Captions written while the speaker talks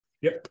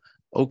Yep.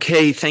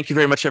 Okay, thank you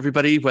very much,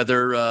 everybody,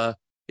 whether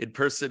in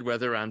person,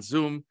 whether on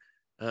Zoom.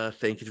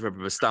 Thank you to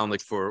Rabbi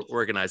Stalnik for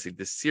organizing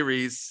this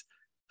series.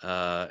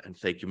 And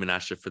thank you,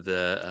 Menashe, for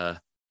the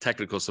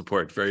technical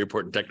support, very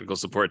important technical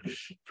support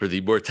for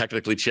the more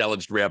technically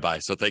challenged rabbi.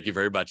 So thank you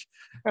very much.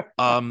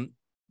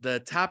 The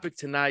topic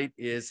tonight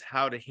is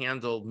how to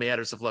handle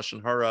matters of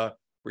Lashon Hara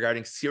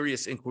regarding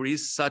serious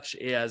inquiries, such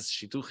as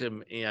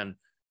shidduchim and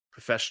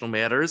professional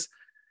matters.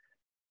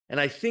 And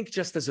I think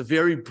just as a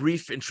very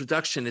brief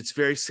introduction, it's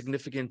very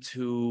significant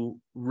to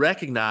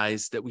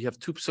recognize that we have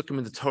two psukim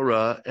in the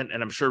Torah, and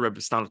I'm sure Rabbi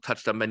Stalnik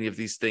touched on many of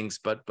these things,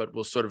 but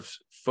we'll sort of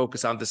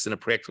focus on this in a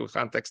practical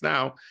context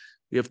now.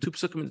 We have two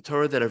psukim in the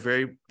Torah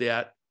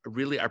that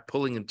really are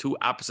pulling in two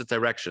opposite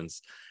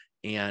directions.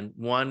 And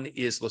one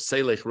is Lo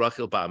Selech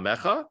Rachel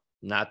Ba'amecha,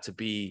 not to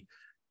be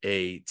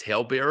a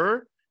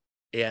talebearer.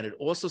 And it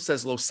also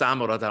says Lo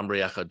Samor Adam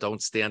Re'echa,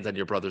 don't stand on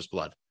your brother's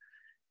blood.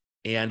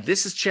 And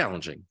this is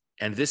challenging.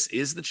 And this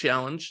is the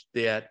challenge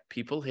that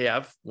people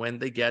have when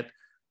they get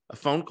a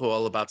phone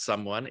call about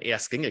someone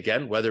asking,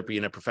 again, whether it be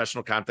in a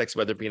professional context,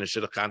 whether it be in a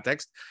shidduch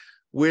context,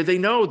 where they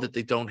know that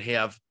they don't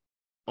have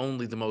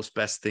only the most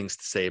best things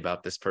to say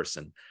about this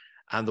person.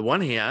 On the one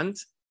hand,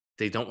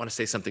 they don't want to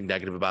say something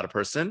negative about a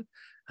person.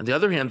 On the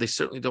other hand, they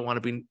certainly don't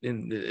want to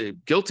be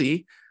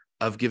guilty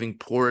of giving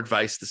poor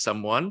advice to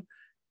someone,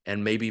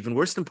 and maybe even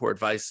worse than poor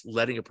advice,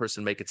 letting a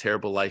person make a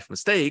terrible life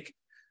mistake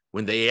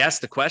when they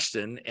asked the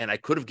question, and I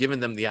could have given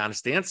them the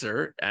honest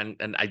answer,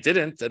 and I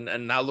didn't,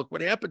 and now look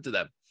what happened to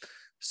them.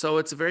 So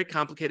it's a very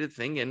complicated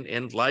thing,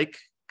 and like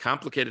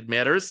complicated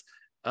matters,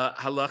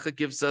 halacha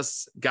gives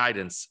us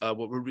guidance.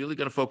 What we're really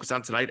going to focus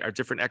on tonight are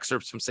different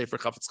excerpts from Sefer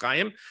Chafetz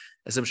Chaim.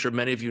 As I'm sure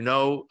many of you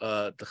know,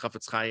 the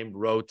Chafetz Chaim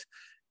wrote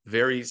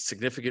very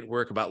significant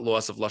work about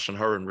laws of Lashon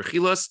Hara and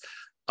Rechilas.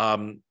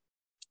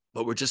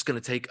 But we're just going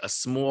to take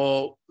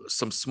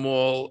some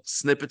small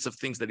snippets of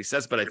things that he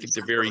says, but I think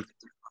they're very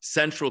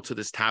central to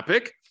this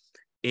topic.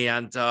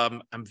 And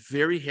I'm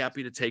very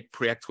happy to take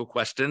practical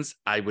questions.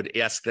 I would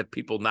ask that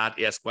people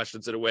not ask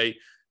questions in a way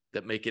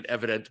that make it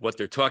evident what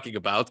they're talking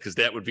about, because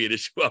that would be an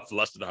issue of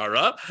Lashon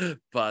Hara.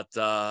 But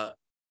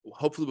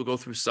hopefully we'll go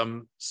through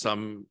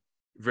some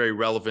very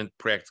relevant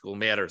practical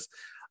matters.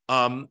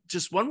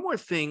 Just one more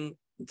thing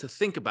to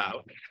think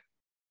about.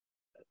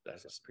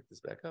 Let's just pick this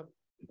back up.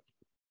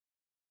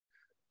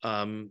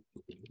 There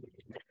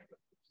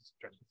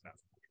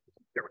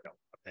we go.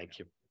 Thank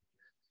you.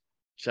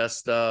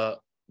 Just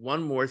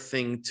one more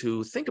thing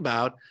to think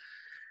about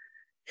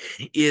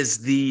is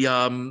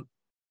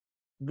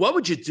what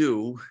would you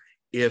do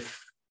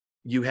if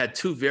you had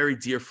two very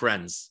dear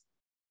friends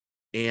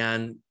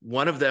and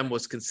one of them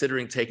was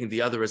considering taking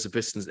the other as a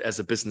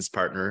business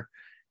partner,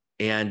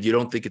 and you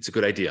don't think it's a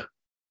good idea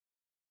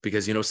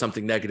because you know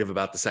something negative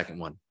about the second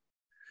one?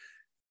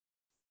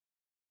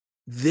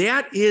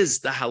 That is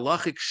the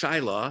halachic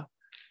shaila,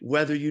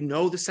 whether you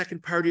know the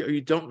second party or you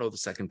don't know the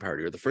second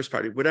party or the first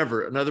party,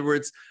 whatever. In other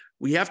words,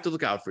 we have to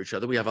look out for each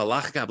other. We have a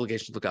halachic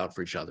obligation to look out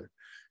for each other.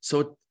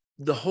 So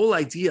the whole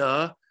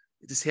idea,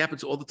 this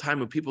happens all the time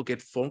when people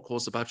get phone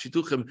calls about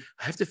shidduchim.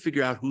 I have to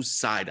figure out whose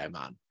side I'm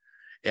on.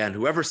 And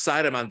whoever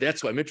side I'm on,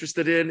 that's who I'm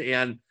interested in.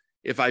 And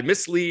if I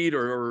mislead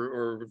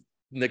or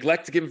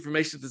neglect to give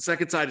information to the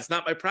second side, it's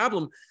not my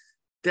problem.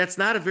 That's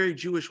not a very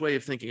Jewish way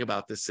of thinking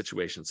about this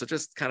situation. So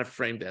just kind of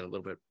frame that a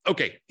little bit.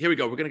 Okay, here we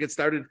go. We're going to get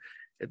started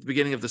at the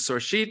beginning of the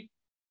source sheet.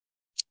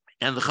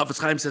 And the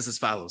Chafetz Chaim says as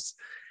follows.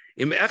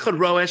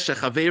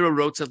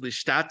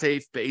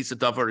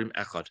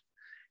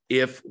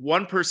 If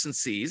one person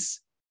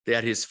sees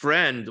that his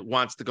friend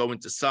wants to go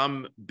into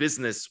some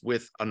business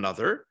with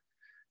another,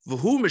 and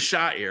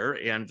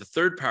the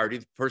third party,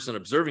 the person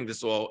observing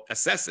this all,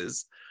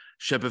 assesses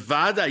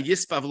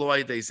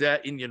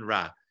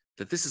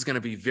that this is going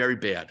to be very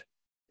bad.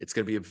 It's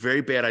going to be a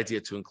very bad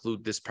idea to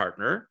include this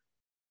partner.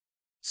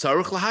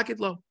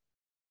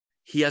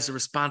 He has a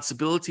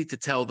responsibility to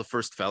tell the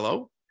first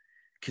fellow,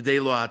 so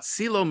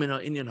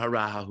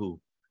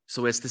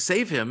as to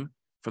save him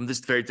from this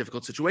very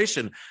difficult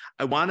situation.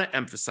 I want to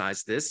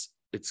emphasize this.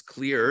 It's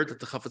clear that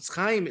the Chafetz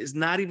Chaim is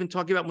not even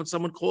talking about when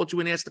someone called you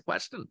and asked a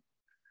question.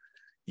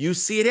 You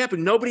see it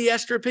happen. Nobody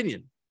asked your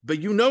opinion, but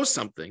you know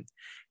something.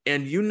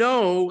 And you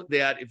know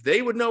that if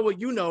they would know what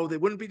you know, they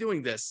wouldn't be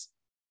doing this.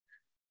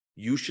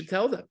 You should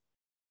tell them.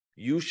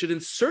 You should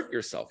insert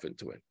yourself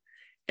into it.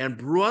 And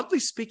broadly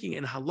speaking,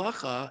 in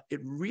halacha,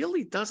 it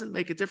really doesn't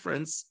make a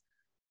difference.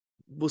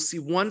 We'll see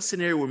one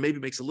scenario where maybe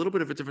it makes a little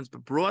bit of a difference,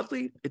 but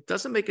broadly, it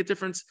doesn't make a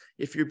difference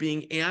if you're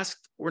being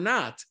asked or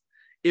not.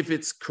 If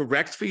it's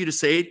correct for you to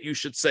say it, you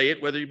should say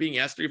it, whether you're being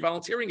asked or you're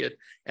volunteering it.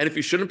 And if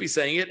you shouldn't be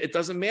saying it, it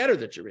doesn't matter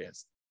that you're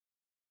asked.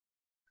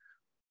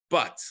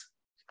 But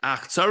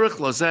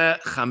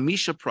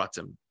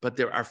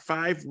there are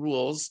 5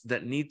 rules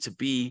that need to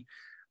be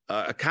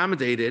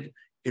accommodated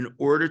in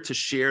order to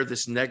share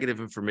this negative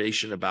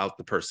information about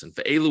the person.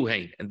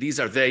 And these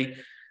are they.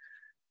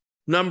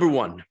 Number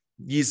 1,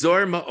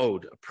 Yizor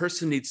Ma'od. A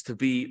person needs to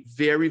be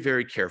very,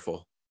 very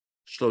careful.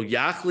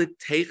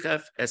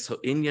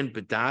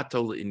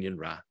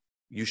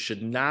 you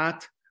should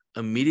not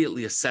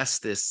immediately assess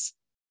this.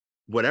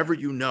 Whatever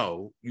you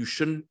know, you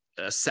shouldn't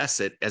assess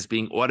it as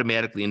being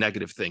automatically a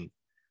negative thing.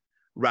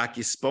 You have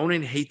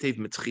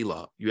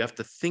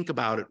to think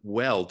about it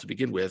well to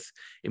begin with,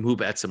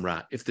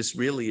 if this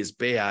really is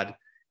bad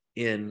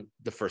in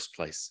the first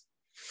place.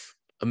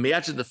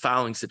 Imagine the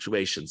following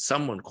situation.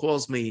 Someone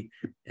calls me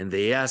and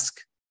they ask,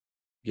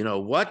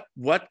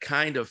 what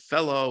kind of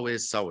fellow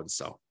is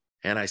so-and-so?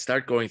 And I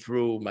start going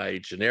through my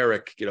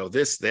generic,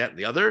 this, that, and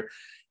the other.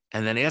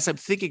 And then as I'm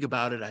thinking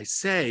about it, I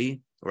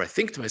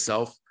think to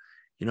myself,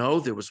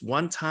 there was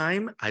one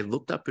time I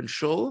looked up in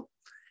shul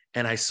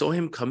and I saw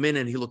him come in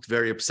and he looked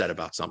very upset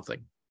about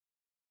something.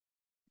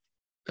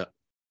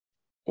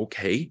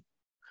 Okay.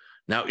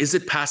 Now, is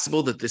it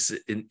possible that this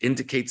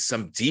indicates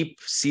some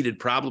deep-seated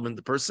problem in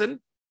the person?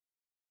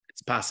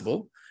 It's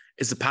possible.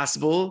 Is it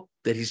possible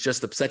that he's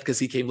just upset because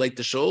he came late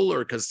to shul or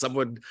because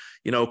someone,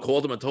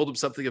 called him and told him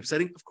something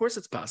upsetting? Of course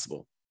it's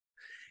possible.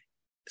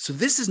 So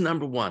this is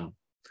number one.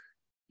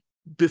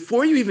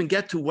 Before you even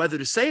get to whether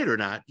to say it or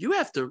not, you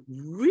have to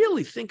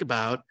really think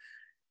about,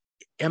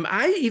 am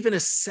I even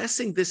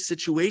assessing this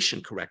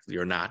situation correctly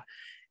or not?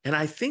 And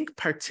I think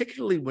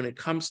particularly when it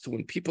comes to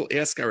when people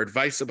ask our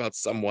advice about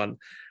someone,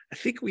 I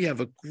think we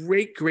have a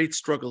great, great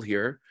struggle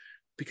here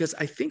because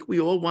I think we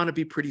all want to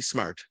be pretty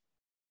smart.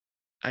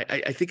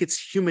 I think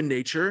it's human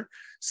nature.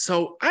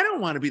 So I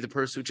don't want to be the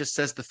person who just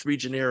says the three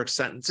generic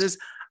sentences.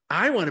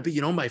 I want to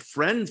be, my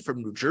friend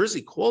from New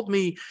Jersey called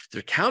me.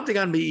 They're counting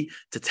on me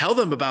to tell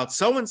them about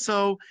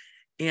so-and-so.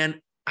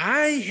 And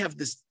I have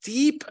this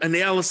deep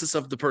analysis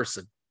of the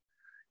person.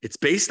 It's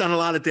based on a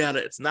lot of data.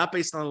 It's not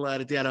based on a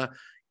lot of data.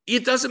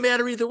 It doesn't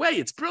matter either way.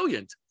 It's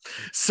brilliant.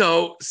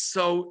 So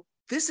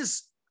this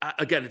is,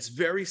 again, it's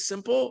very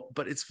simple,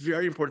 but it's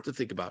very important to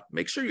think about.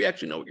 Make sure you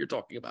actually know what you're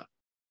talking about.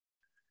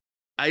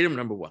 Item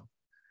number one.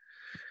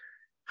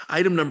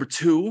 Item number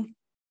two,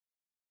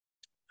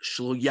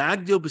 you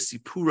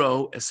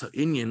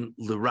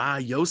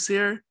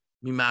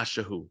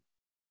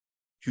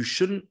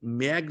shouldn't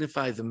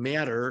magnify the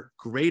matter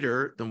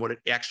greater than what it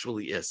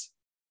actually is.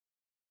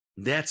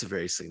 That's a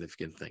very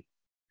significant thing.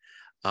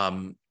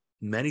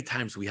 Many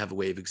times we have a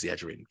way of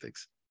exaggerating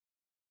things.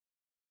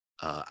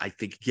 I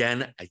think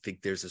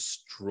there's a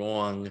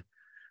strong,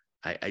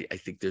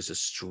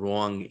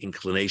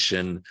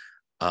 inclination.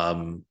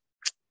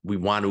 We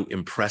want to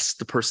impress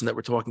the person that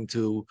we're talking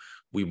to.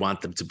 We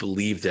want them to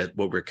believe that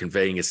what we're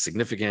conveying is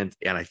significant.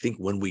 And I think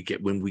when we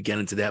get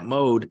into that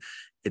mode,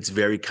 it's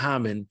very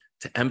common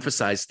to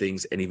emphasize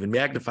things and even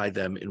magnify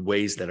them in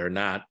ways that are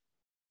not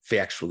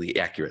factually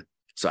accurate.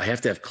 So I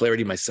have to have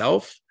clarity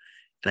myself,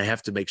 and I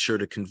have to make sure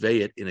to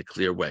convey it in a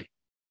clear way.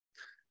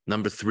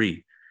 Number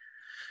three,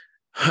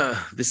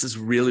 this is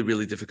really,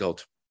 really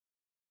difficult.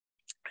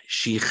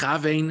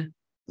 Shichavein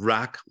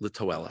rak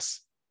l'toelas.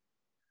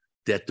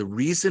 That the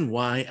reason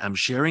why I'm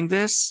sharing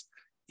this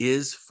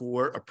is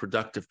for a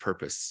productive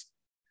purpose.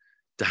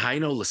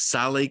 Dahaino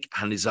l'salik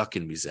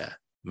hanizakin mizeh.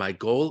 My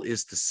goal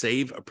is to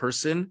save a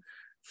person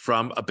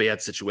from a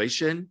bad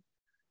situation.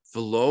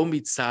 V'lo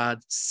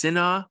mitzad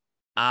sina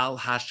al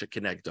hasha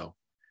kenegdo.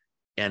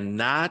 And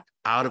not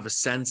out of a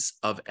sense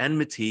of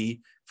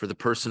enmity for the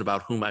person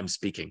about whom I'm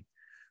speaking.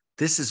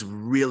 This is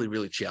really,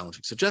 really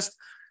challenging. So just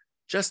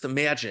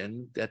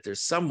imagine that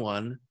there's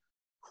someone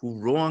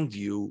who wronged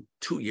you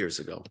 2 years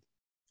ago.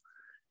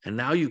 And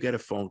now you get a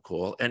phone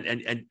call and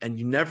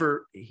he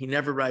never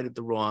righted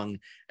the wrong,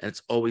 and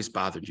it's always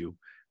bothered you.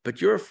 But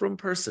you're a frum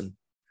person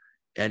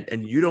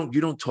and you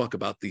don't talk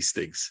about these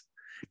things.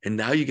 And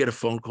now you get a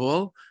phone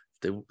call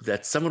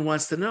that someone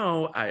wants to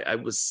know,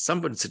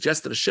 someone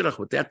suggested a shidduch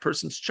with that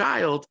person's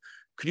child.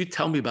 Could you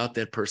tell me about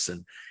that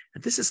person?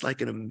 And this is like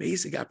an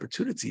amazing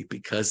opportunity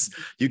because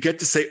you get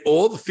to say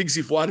all the things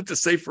you've wanted to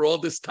say for all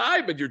this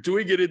time, and you're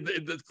doing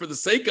it for the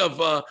sake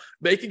of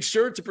making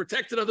sure to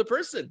protect another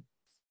person.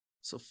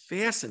 So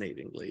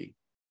fascinatingly,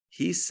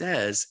 he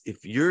says,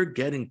 if you're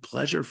getting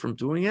pleasure from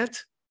doing it,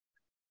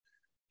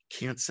 you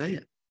can't say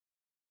it.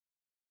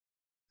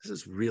 This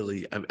is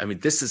really,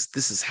 this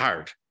is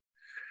hard.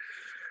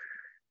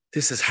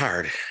 This is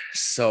hard.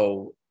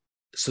 So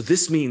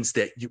this means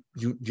that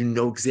you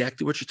know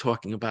exactly what you're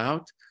talking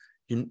about.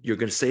 You're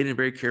going to say it in a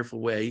very careful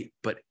way,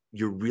 but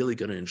you're really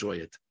going to enjoy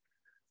it.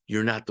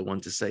 You're not the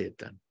one to say it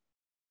then.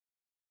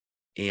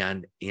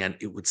 And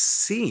it would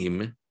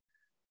seem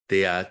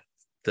that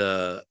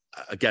so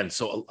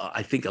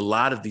I think a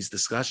lot of these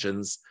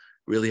discussions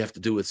really have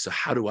to do with, so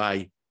how do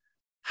I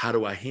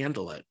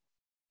handle it?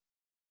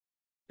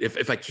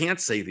 If I can't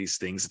say these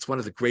things, it's one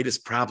of the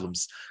greatest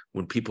problems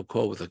when people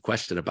call with a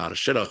question about a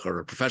shidduch or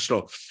a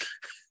professional.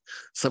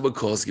 Someone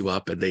calls you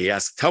up and they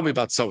ask, tell me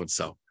about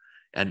so-and-so.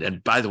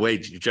 And by the way,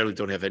 you generally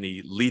don't have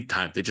any lead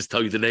time. They just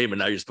tell you the name and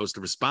now you're supposed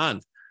to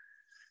respond.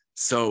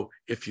 So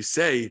if you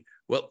say,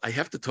 well, I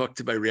have to talk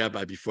to my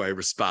rabbi before I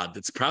respond,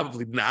 it's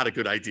probably not a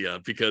good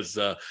idea because,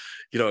 it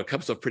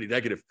comes off pretty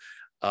negative.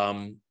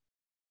 But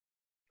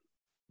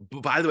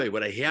by the way,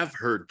 what I have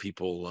heard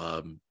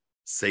people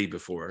say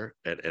before,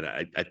 and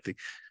I think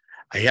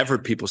I have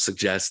heard people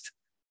suggest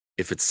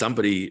If it's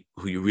somebody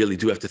who you really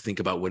do have to think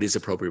about what is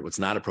appropriate, what's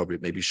not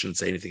appropriate, maybe you shouldn't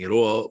say anything at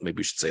all.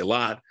 Maybe you should say a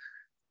lot.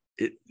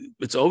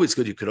 It's always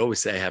good. You could always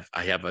say,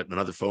 I have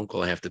another phone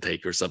call I have to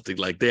take or something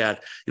like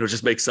that.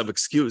 Just make some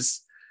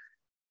excuse.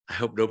 I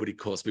hope nobody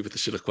calls me with the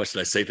shidduch question.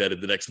 I say that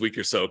in the next week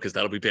or so, because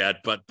that'll be bad.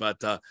 But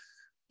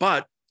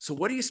so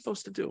what are you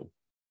supposed to do?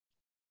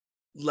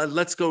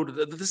 Let's go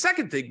to the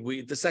second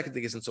thing. The second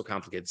thing isn't so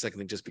complicated. The second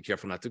thing, just be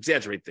careful not to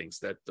exaggerate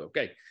things.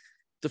 Okay.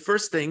 The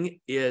first thing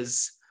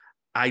is,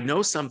 I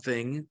know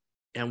something,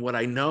 and what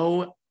I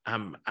know,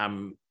 I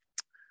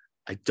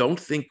don't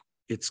think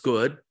it's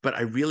good, but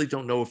I really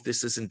don't know if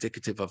this is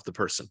indicative of the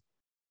person.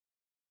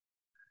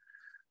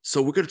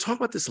 So we're going to talk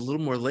about this a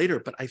little more later,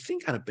 but I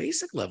think on a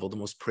basic level, the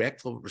most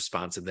practical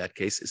response in that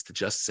case is to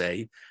just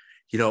say,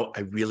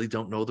 I really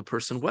don't know the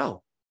person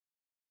well.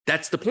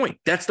 That's the point.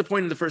 That's the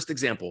point in the first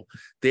example.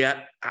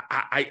 That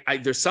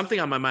there's something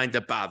on my mind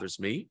that bothers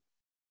me,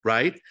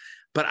 right?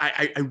 But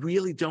I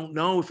really don't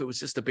know if it was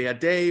just a bad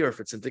day or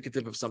if it's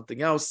indicative of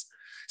something else.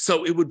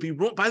 So it would be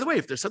wrong. By the way,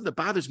 if there's something that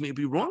bothers me, it'd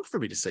be wrong for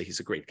me to say he's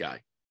a great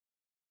guy.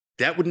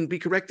 That wouldn't be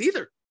correct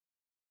either.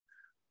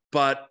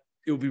 But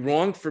it would be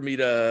wrong for me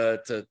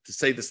to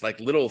say this like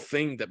little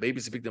thing that maybe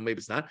it's a big deal, maybe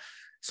it's not.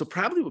 So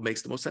probably what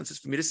makes the most sense is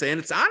for me to say, and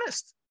it's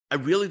honest, I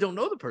really don't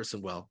know the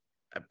person well.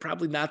 I'm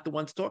probably not the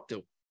one to talk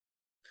to.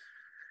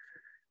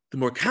 The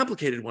more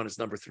complicated one is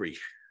number 3,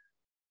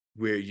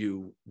 where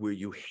you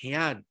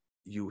had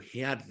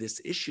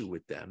this issue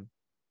with them,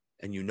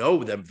 and you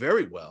know them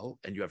very well,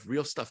 and you have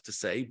real stuff to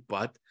say,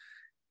 but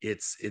you're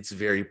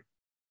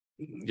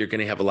going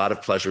to have a lot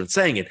of pleasure in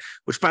saying it,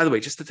 which, by the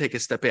way, just to take a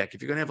step back,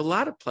 if you're going to have a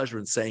lot of pleasure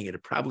in saying it,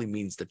 it probably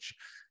means that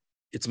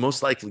it's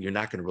most likely you're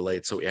not going to relay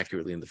it so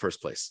accurately in the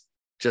first place,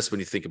 just when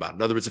you think about it.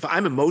 In other words, if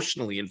I'm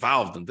emotionally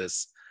involved in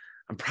this,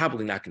 I'm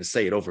probably not going to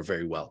say it over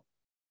very well.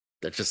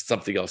 That's just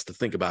something else to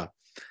think about.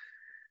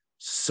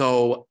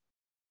 So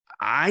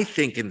I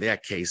think in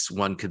that case,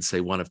 one can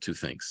say one of two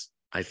things.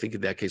 I think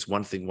in that case,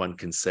 one thing one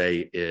can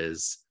say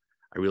is,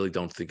 I really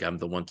don't think I'm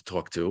the one to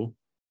talk to.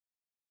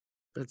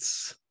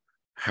 That's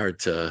hard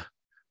to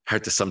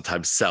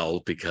sometimes sell,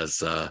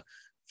 because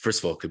first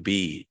of all, it could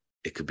be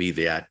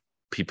that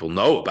people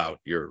know about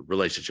your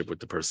relationship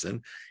with the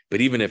person. But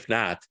even if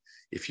not,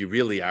 if you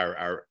really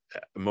are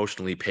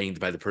emotionally pained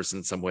by the person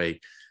in some way,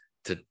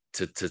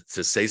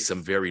 to say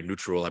some very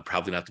neutral, I'm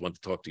probably not the one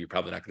to talk to, you're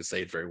probably not going to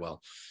say it very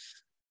well.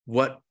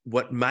 What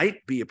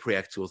might be a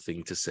practical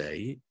thing to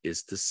say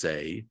is to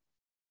say,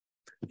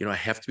 I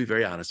have to be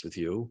very honest with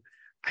you.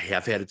 I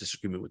have had a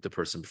disagreement with the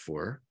person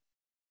before.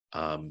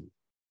 I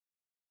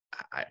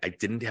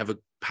didn't have a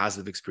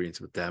positive experience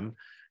with them,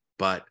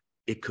 but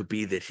it could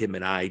be that him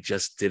and I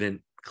just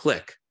didn't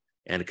click.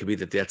 And it could be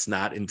that that's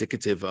not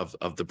indicative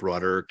of the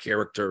broader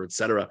character, et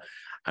cetera.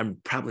 I'm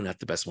probably not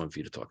the best one for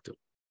you to talk to.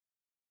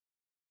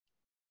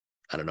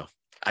 I don't know.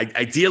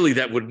 Ideally,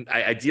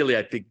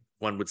 I think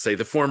one would say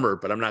the former,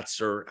 but I'm not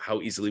sure how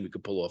easily we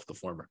could pull off the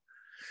former.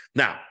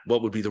 Now,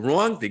 what would be the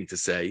wrong thing to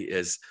say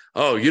is,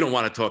 oh, you don't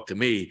want to talk to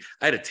me.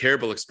 I had a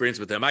terrible experience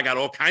with them. I got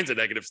all kinds of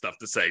negative stuff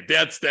to say.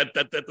 That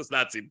does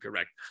not seem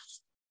correct.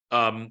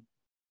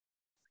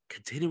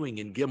 Continuing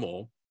in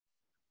Gimel,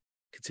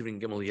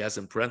 he has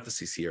in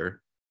parentheses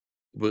here,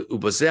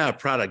 there's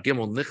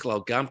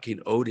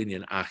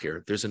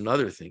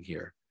another thing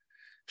here.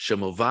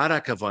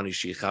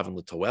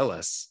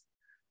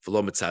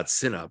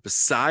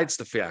 Besides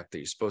the fact that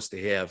you're supposed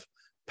to have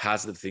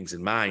positive things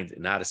in mind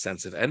and not a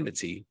sense of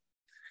enmity,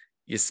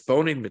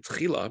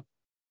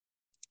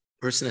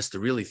 person has to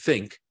really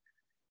think,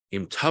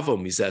 is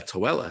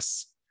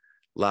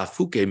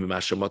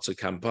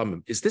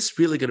this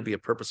really going to be a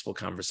purposeful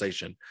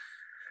conversation?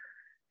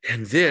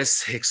 And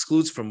this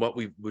excludes from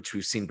which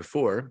we've seen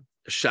before.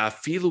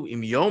 Shafilu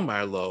im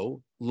yomar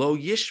lo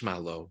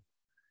yishma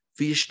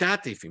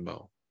v'yishtatif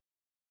imo.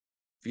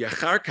 He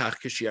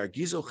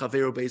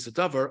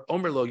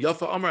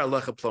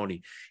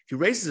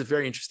raises a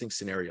very interesting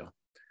scenario.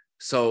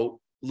 So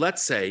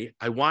let's say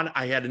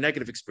I had a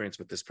negative experience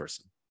with this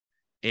person,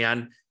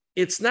 and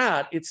it's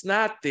not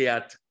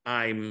that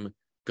I'm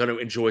going to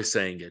enjoy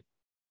saying it.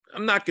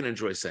 I'm not going to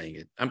enjoy saying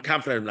it. I'm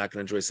confident I'm not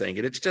going to enjoy saying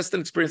it. It's just an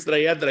experience that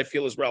I had that I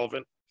feel is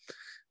relevant.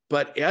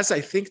 But as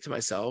I think to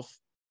myself,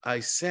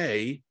 I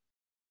say,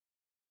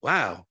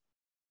 wow,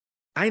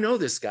 I know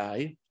this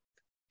guy,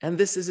 and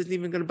this isn't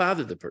even going to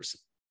bother the person.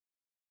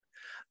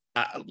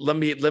 Let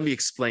me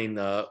explain.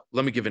 Let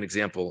me give an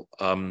example.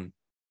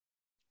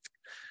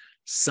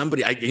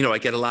 Somebody, I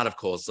get a lot of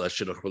calls,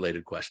 shidduch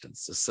related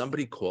questions. So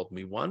somebody called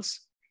me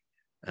once,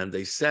 and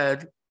they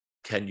said,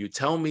 "Can you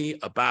tell me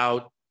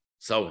about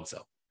so and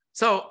so?"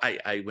 So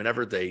I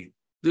whenever they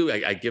do,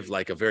 I give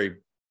like a very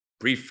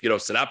brief,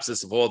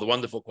 synopsis of all the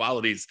wonderful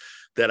qualities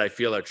that I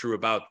feel are true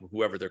about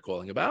whoever they're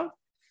calling about.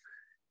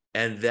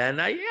 And then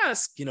I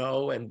ask,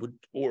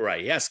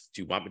 I ask,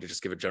 do you want me to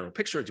just give a general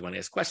picture? Or do you want to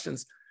ask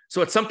questions?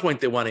 So at some point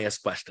they want to ask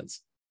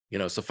questions,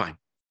 so fine.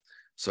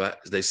 So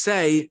they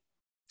say,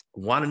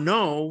 want to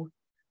know,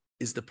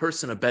 is the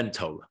person a ben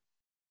Torah?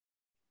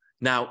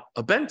 Now,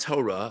 a Ben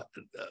Torah,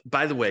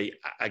 by the way,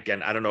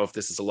 again, I don't know if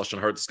this is a Lashon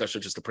Hara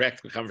discussion, just a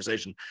practical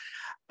conversation.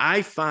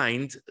 I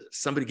find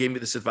somebody gave me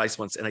this advice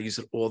once, and I use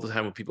it all the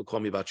time when people call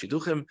me about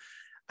shidduchim.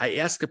 I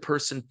ask a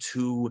person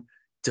to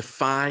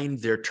define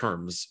their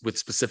terms with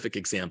specific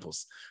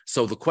examples.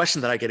 So the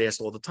question that I get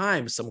asked all the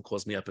time, someone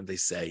calls me up and they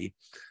say,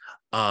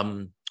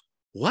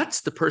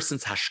 what's the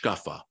person's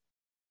hashkafa?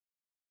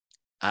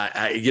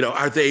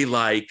 Are they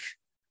like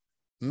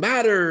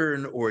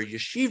modern or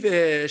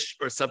yeshivish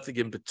or something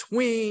in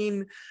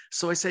between?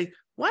 So I say,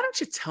 why don't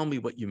you tell me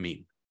what you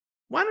mean?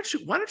 Why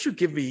don't you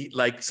give me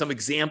like some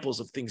examples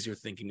of things you're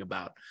thinking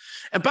about?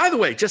 And by the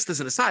way, just as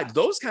an aside,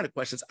 those kind of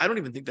questions, I don't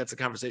even think that's a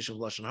conversation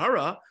with Lashon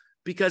Hara,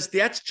 because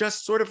that's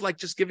just sort of like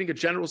just giving a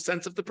general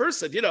sense of the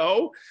person,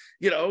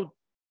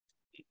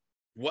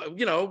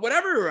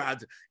 whatever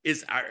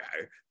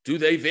do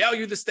they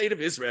value the state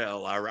of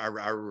Israel?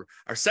 Are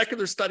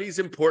secular studies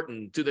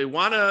important? Do they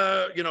want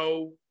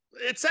to,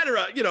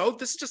 etc.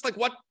 This is just like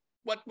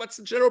what's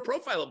the general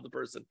profile of the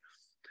person.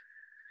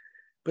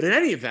 But in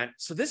any event,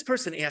 so this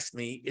person asked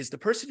me, is the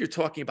person you're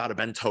talking about a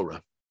Ben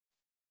Torah?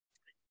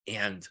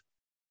 And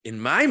in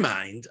my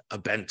mind, a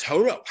Ben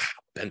Torah,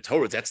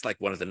 that's like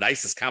one of the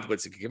nicest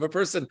compliments you can give a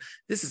person.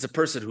 This is a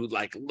person who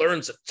like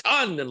learns a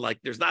ton, and like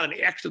there's not an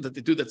action that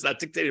they do that's not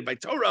dictated by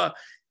Torah.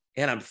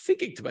 And I'm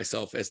thinking to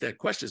myself as that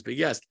question is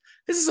being asked,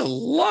 this is a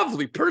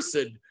lovely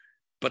person,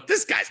 but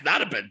this guy's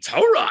not a Ben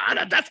Torah.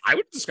 I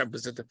would describe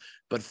him.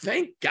 But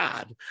thank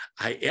God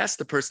I asked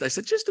the person, I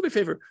said, just do me a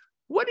favor.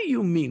 What do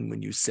you mean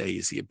when you say,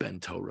 is he a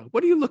Ben Torah?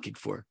 What are you looking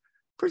for?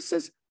 The person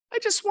says, I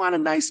just want a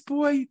nice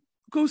boy who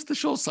goes to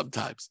shul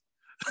sometimes.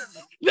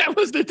 That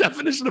was the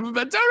definition of a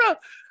Ben Torah.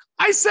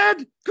 I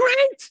said,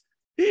 great.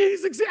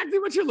 He's exactly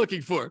what you're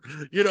looking for,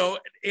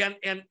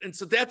 and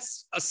so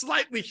that's a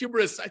slightly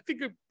humorous, I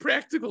think, a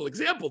practical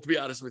example, to be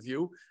honest with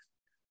you.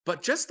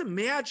 But just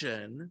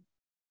imagine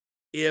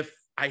if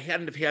I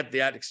hadn't have had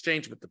that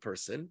exchange with the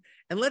person,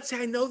 and let's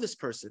say I know this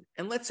person,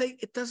 and let's say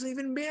it doesn't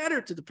even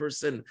matter to the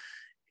person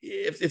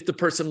if the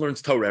person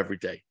learns Torah every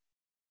day.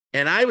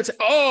 And I would say,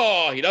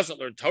 oh, he doesn't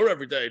learn Torah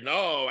every day.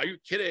 No, are you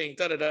kidding?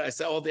 I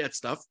say all that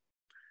stuff.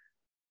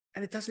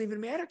 And it doesn't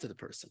even matter to the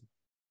person.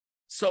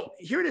 So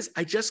here it is.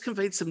 I just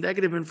conveyed some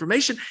negative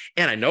information,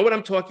 and I know what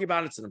I'm talking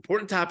about. It's an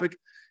important topic,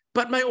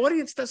 but my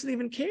audience doesn't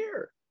even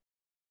care.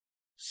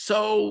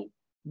 So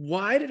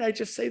why did I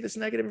just say this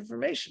negative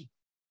information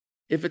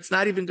if it's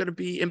not even going to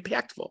be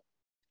impactful?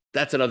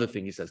 That's another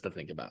thing he says to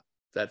think about.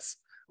 That's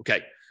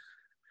okay.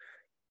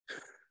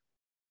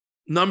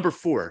 Number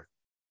 4.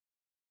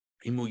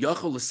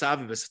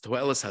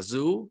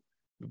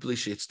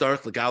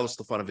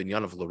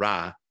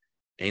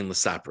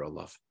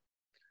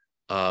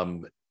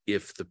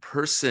 If the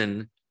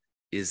person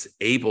is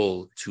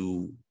able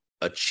to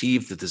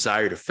achieve the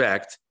desired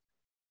effect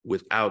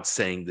without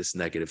saying this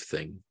negative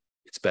thing,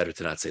 it's better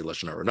to not say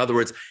Lashon Hara. In other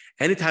words,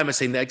 anytime I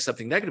say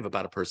something negative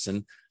about a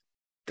person,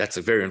 that's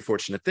a very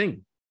unfortunate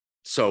thing.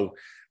 So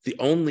the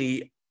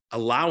only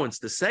allowance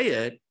to say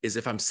it is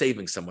if I'm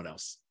saving someone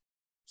else.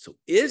 So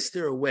is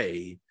there a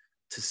way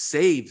to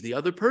save the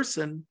other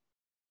person?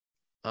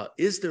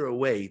 Is there a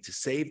way to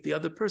save the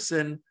other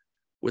person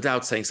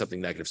without saying something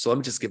negative? So let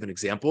me just give an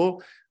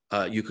example.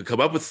 You could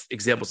come up with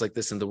examples like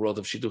this in the world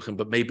of shidduchim,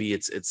 but maybe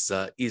it's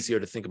easier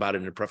to think about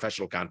it in a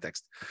professional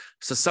context.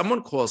 So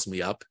someone calls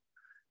me up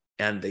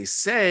and they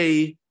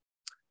say,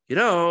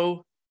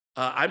 I'm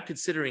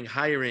considering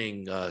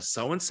hiring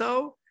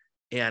so-and-so,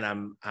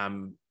 and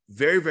I'm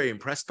very, very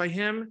impressed by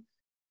him.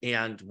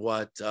 And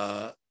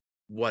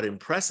what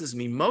impresses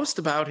me most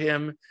about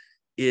him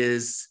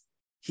is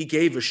he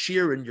gave a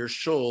shiur in your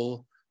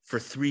shul for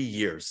 3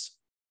 years.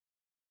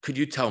 Could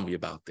you tell me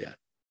about that?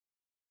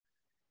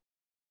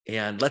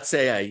 And let's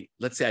say I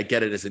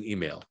get it as an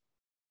email,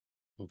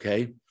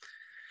 okay? And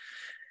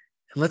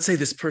let's say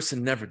this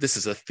person never, this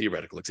is a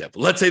theoretical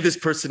example. Let's say this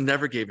person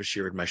never gave a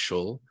shiur in my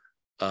shul.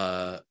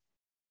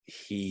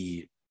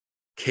 He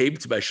came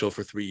to my shul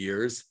for 3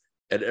 years,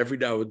 and every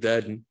now and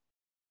then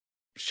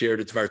shared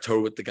a Dvar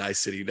Torah with the guy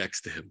sitting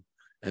next to him.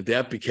 And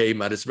that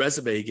became, on his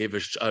resume, he gave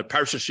a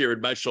parsha shiur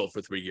in my shul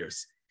for 3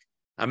 years.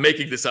 I'm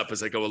making this up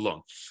as I go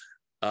along.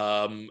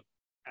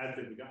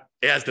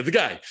 As did the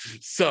guy.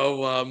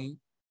 So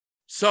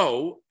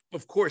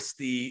of course,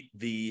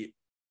 the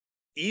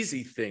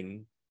easy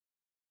thing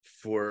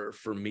for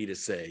me to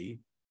say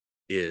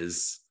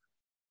is,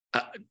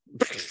 are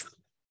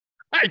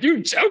you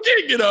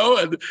joking?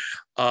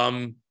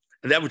 And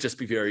that would just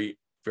be very,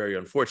 very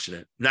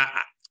unfortunate. Now,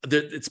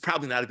 it's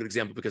probably not a good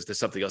example because there's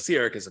something else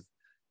here, because if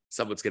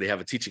someone's going to have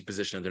a teaching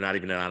position and they're not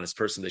even an honest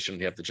person, they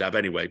shouldn't have the job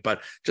anyway.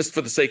 But just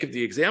for the sake of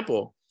the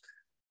example,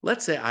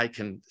 let's say I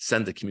can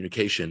send a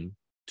communication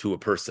to a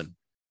person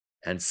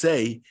and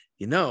say,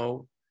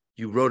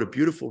 you wrote a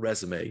beautiful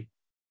resume.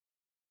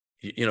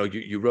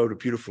 You wrote a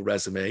beautiful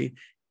resume,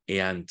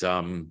 and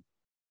I'm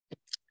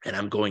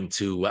going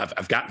to,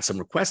 I've gotten some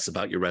requests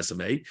about your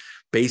resume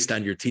based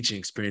on your teaching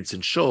experience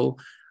in shul.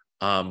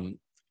 I'm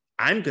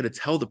going to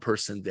tell the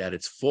person that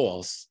it's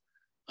false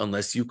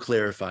unless you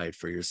clarify it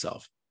for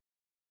yourself.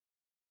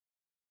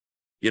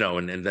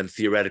 and then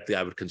theoretically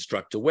I would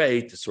construct a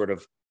way to sort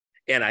of,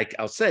 and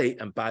I'll say,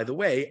 and by the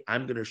way,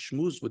 I'm going to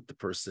schmooze with the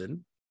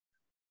person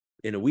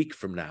in a week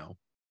from now.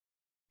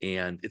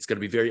 And it's going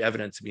to be very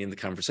evident to me in the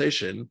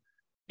conversation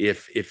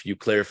if you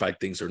clarified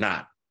things or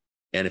not.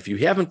 And if you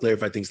haven't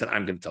clarified things, then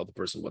I'm going to tell the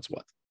person what's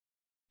what,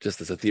 just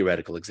as a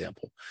theoretical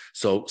example.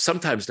 So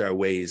sometimes there are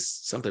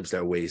ways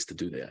to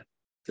do that.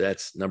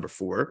 That's number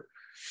 4.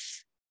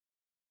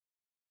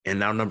 And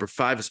now number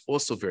 5 is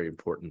also very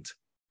important.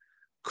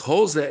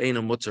 Kol ze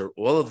eino mutter,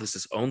 all of this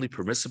is only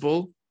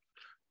permissible.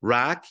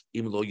 Rak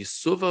im lo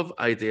yisuvav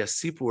aidei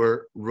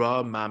sipur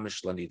ra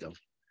mamish lanido.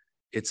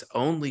 It's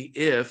only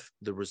if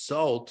the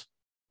result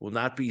will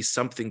not be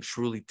something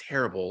truly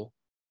terrible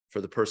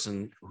for the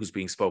person who's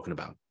being spoken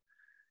about.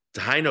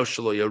 They're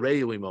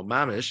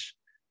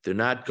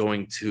not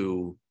going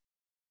to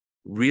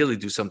really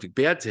do something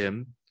bad to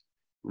him.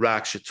 I'm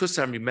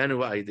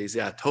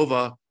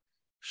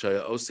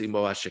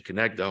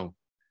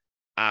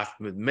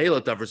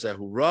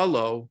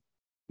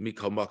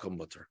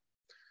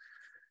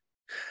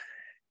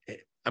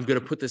going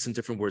to put this in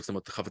different words than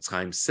what the Chafetz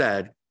Chaim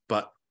said,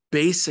 but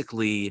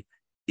basically,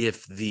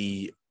 if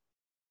the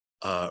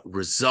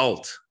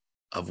result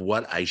of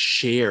what I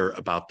share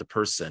about the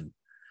person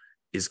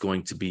is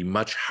going to be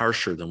much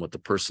harsher than what the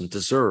person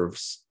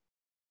deserves,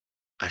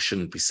 I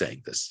shouldn't be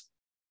saying this.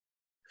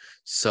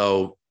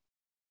 So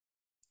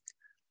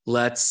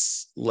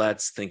let's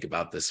think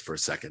about this for a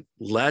second.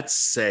 Let's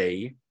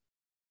say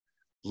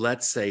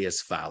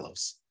as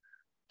follows.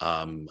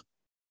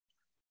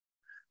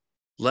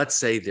 Let's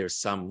say there's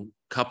some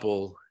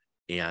couple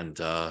and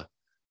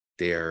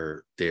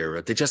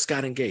they just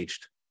got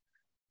engaged.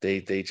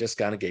 They just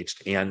got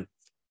engaged, and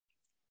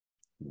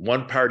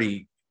one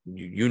party,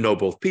 you know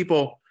both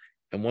people,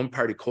 and one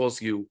party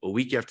calls you a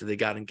week after they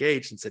got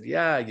engaged and said,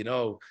 "Yeah, I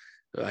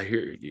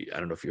hear. I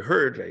don't know if you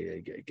heard. I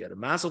get a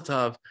mazel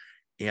tov,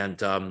 and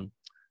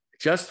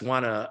just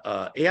want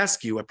to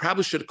ask you. I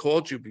probably should have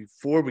called you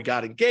before we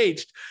got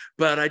engaged,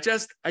 but I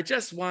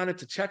just wanted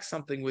to check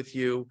something with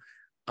you.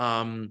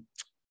 Would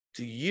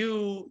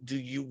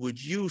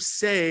you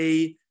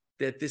say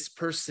that this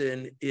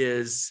person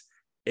is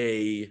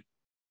a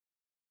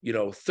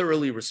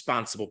thoroughly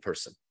responsible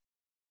person?"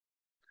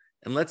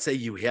 And let's say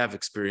you have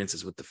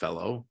experiences with the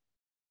fellow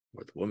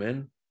or the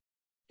woman,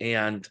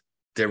 and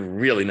they're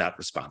really not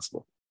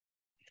responsible.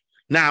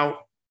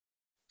 Now,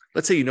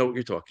 let's say you know what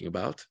you're talking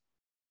about.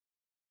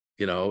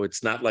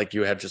 It's not like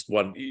you had just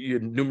you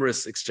had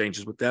numerous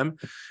exchanges with them.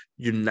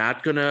 You're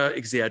not going to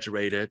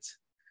exaggerate it.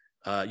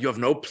 You have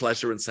no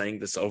pleasure in saying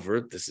this over.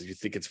 You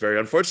think it's very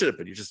unfortunate,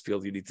 but you just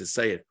feel you need to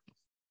say it.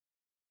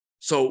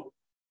 So,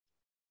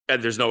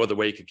 and there's no other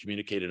way you can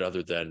communicate it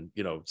other than,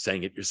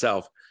 saying it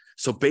yourself.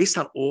 So based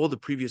on all the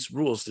previous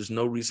rules, there's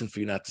no reason for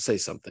you not to say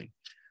something.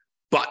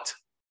 But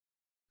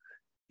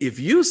if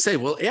you say,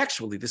 well,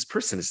 actually, this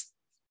person is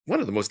one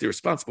of the most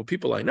irresponsible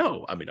people I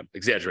know. I mean, I'm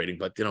exaggerating,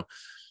 but,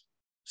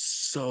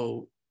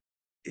 so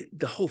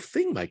the whole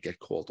thing might get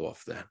called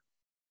off then.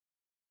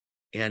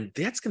 And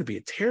that's going to be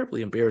a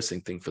terribly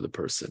embarrassing thing for the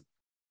person.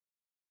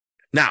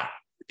 Now,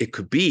 it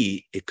could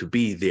be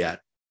that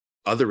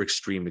other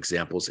extreme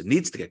examples, it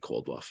needs to get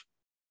called off.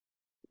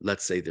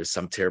 Let's say there's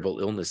some terrible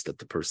illness that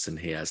the person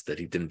has that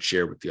he didn't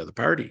share with the other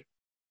party.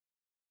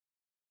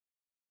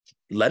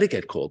 Let it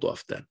get called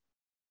off then.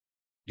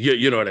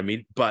 You know what I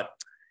mean? But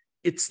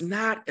it's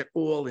not at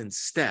all in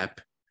step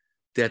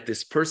that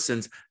this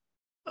person's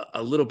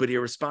a little bit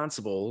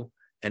irresponsible,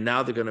 and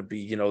now they're going to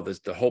be,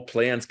 the whole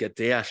plans get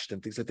dashed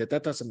and things like that.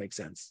 That doesn't make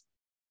sense.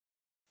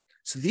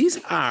 So these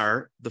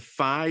are the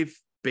 5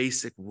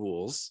 basic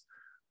rules.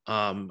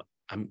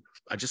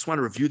 I just want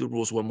to review the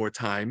rules one more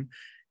time,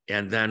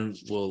 and then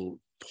we'll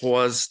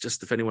pause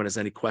just if anyone has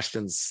any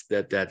questions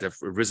that have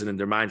arisen in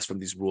their minds from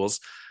these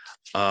rules.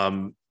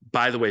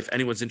 By the way, if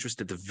anyone's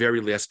interested, the very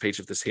last page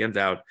of this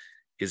handout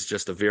is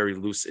just a very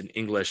loose in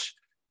English,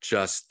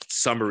 just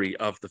summary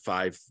of the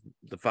five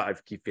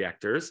key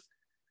factors.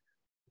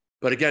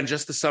 But again,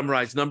 just to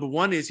summarize, number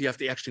 1 is you have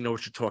to actually know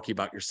what you're talking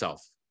about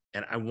yourself.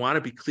 And I want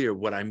to be clear,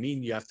 what I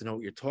mean you have to know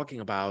what you're talking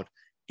about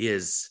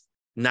is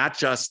not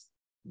just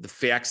the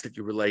facts that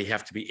you relay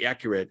have to be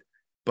accurate,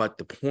 but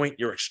the point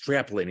you're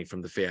extrapolating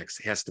from the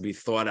facts has to be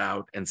thought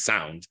out and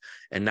sound,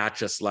 and not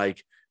just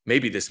like,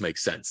 maybe this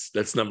makes sense.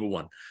 That's number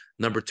 1.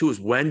 Number 2 is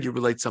when you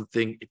relate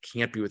something, it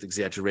can't be with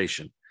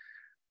exaggeration.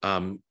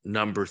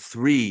 Number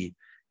 3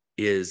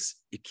 is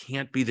it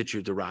can't be that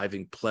you're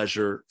deriving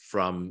pleasure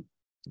from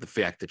the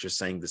fact that you're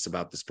saying this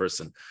about this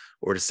person.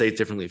 Or to say it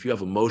differently, if you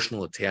have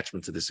emotional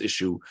attachment to this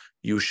issue,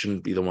 you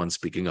shouldn't be the one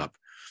speaking up.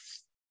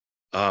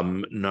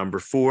 Number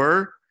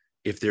 4,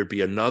 if there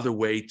be another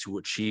way to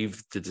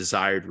achieve the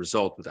desired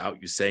result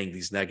without you saying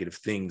these negative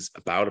things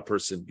about a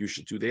person, you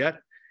should do that.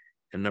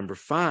 And number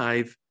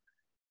 5,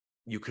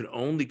 you can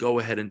only go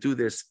ahead and do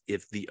this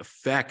if the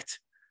effect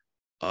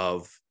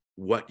of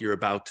what you're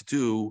about to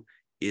do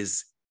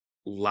is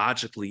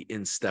logically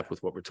in step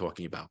with what we're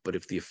talking about. But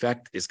if the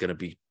effect is going to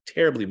be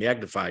terribly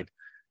magnified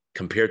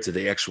compared to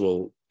the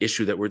actual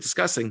issue that we're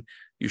discussing,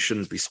 you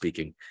shouldn't be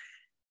speaking.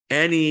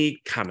 Any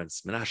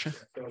comments, Menashe?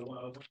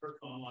 So, first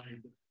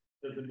online,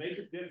 does it make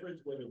a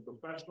difference whether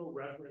professional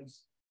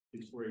reference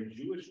is for a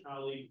Jewish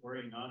colleague or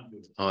a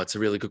non-Jewish? Oh, it's a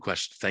really good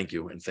question. Thank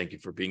you. And thank you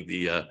for being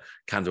the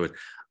conduit.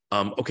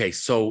 Okay,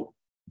 so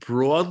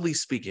broadly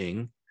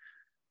speaking,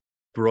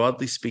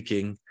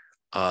 the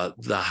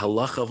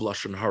halacha of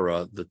Lashon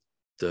Hara,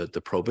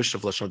 the prohibition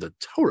of Lashon Hara, the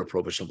Torah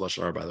prohibition of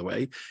Lashon Hara, by the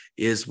way,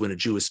 is when a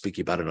Jew is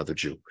speaking about another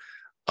Jew.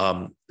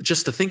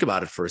 Just to think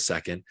about it for a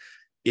second,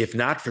 if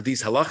not for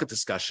these halacha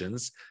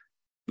discussions,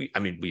 we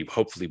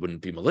hopefully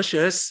wouldn't be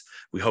malicious.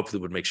 We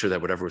hopefully would make sure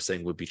that whatever we're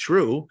saying would be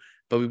true,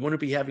 but we wouldn't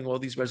be having all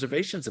these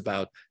reservations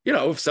about,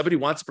 if somebody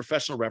wants a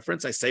professional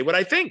reference, I say what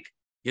I think,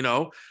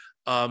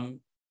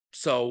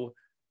 So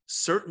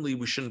certainly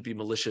we shouldn't be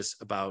malicious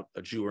about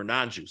a Jew or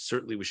non-Jew.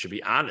 Certainly we should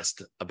be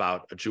honest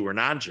about a Jew or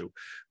non-Jew.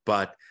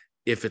 But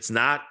if it's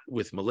not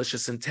with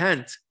malicious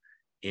intent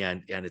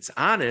and it's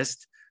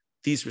honest,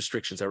 these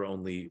restrictions are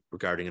only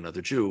regarding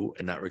another Jew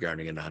and not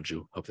regarding a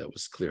non-Jew. Hope that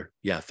was clear.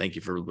 Yeah, thank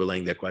you for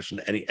relaying that question.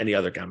 Any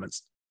other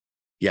comments?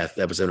 Yeah,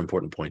 that was an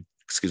important point.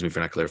 Excuse me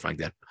for not clarifying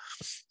that.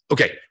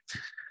 Okay,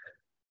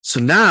 so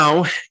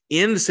now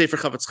in the Sefer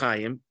Chavetz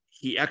Chaim,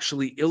 he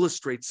actually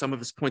illustrates some of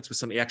his points with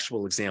some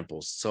actual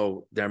examples.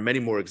 So there are many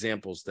more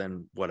examples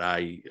than what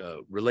I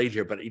relate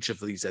here, but each of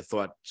these I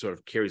thought sort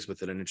of carries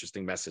with it an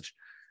interesting message.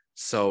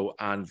 So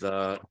on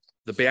the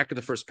back of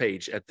the first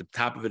page, at the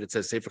top of it, it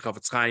says Sefer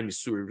Chavetz Chaim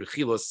Yisuri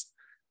Rechilos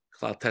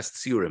Klal Test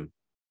Siurim.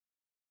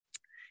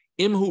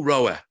 Imhu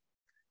Roeh,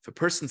 if a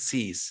person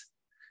sees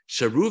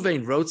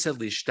Sharuvein Rotzel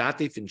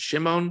Lishtatif in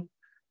Shimon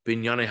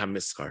Binyane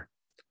HaMischar,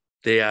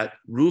 that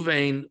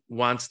Ruvain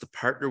wants to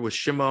partner with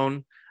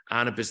Shimon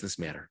on a business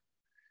matter.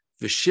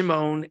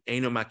 V'Shimon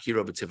Eino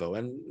Makiro B'Tivo,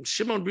 and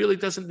Shimon really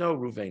doesn't know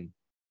Ruvain.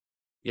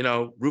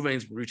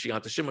 Ruvain's reaching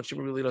out to Shimon.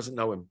 Shimon really doesn't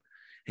know him,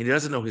 and he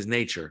doesn't know his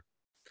nature.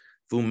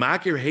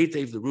 V'Umakir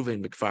Heitev the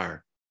Ruvain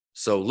Mikfar.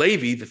 So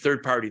Levi, the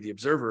third party, the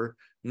observer,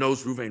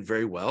 knows Ruvain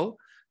very well.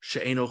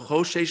 She'eino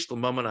Choshesh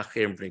L'Maman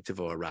Acher B'nei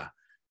Tivo Hara,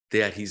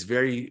 that he's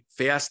very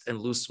fast and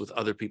loose with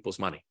other people's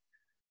money.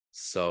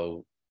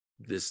 So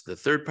the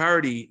third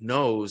party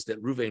knows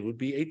that Ruvain would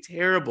be a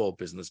terrible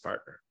business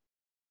partner.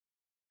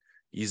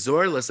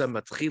 Yizor Lazem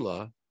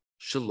Matchila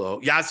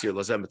Shelo Yazir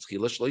Lazem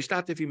Matchila Shelo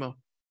Yishtatif Imo.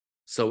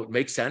 So it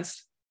makes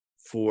sense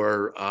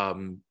for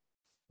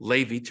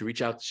Levi to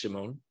reach out to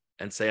Shimon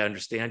and say, I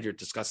understand you're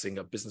discussing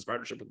a business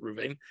partnership with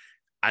Ruvain.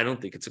 I don't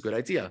think it's a good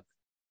idea.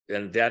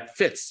 And that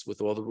fits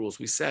with all the rules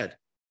we said.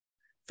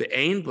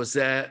 Ve'ein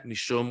bozeh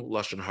mishum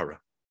Lashon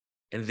Hara.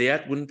 And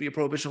that wouldn't be a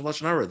prohibition of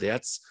Lashon Hara.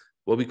 That's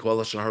what we call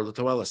Lashon Hara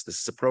l'toelas.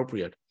 This is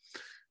appropriate.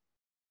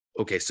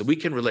 Okay, so we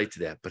can relate to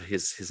that. But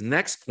his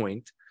next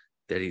point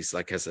that he's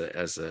like as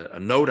a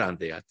note on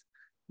that,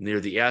 near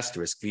the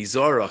asterisk,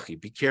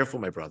 V'zorachi, be careful,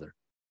 my brother.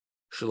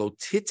 Shelo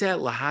tite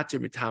lahatir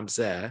mitam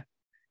zeh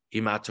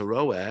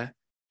imataroeh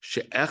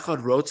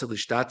she'echad rotze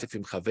lishtatif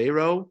im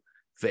chaveiro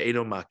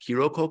ve'eno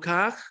makiro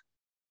kolkach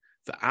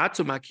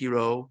ve'ato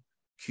makiro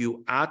ki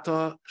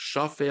ato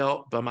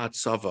shofel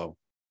b'matzavo.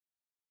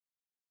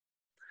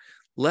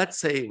 Let's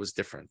say it was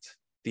different.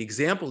 The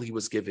example he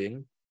was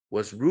giving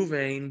was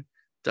Ruvain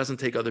doesn't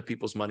take other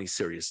people's money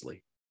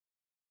seriously.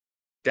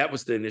 That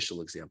was the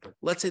initial example.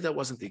 Let's say that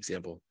wasn't the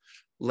example.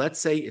 Let's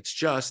say it's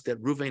just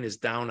that Ruvain is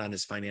down on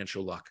his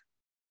financial luck.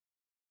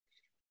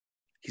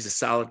 He's a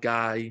solid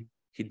guy.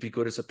 He'd be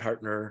good as a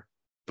partner,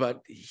 but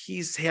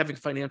he's having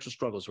financial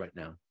struggles right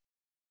now.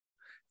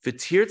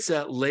 And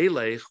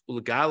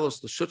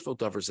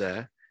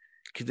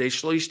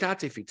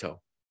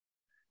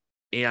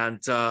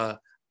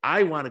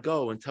I want to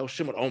go and tell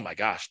Shimon, oh my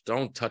gosh,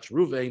 don't touch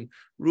Ruvain.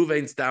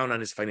 Ruvain's down on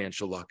his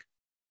financial luck.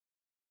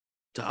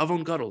 To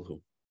avon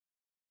gadolhu,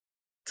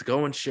 to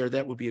go and share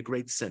that would be a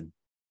great sin.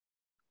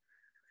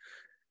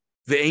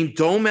 It's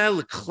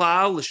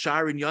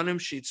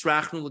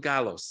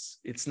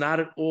not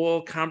at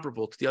all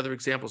comparable to the other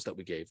examples that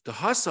we gave. The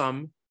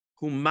hasam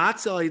who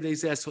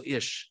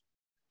ish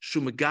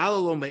in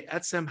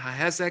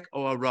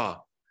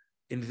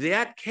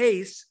that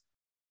case,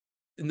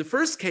 in the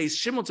first case,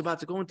 Shimon's about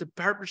to go into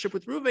partnership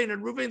with Ruvain,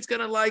 and Ruvain's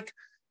going to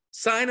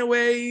sign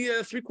away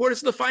 3/4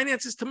 of the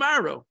finances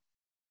tomorrow.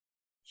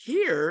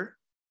 Here,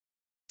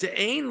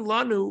 De'ein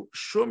lanu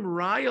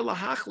Shomrai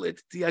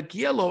lahachlit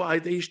diagielo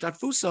aidei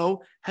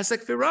ishtatfuso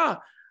hesek v'ra.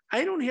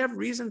 I don't have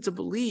reason to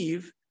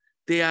believe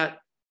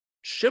that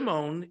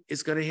Shimon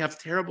is going to have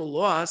terrible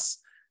loss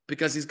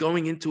because he's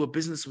going into a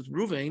business with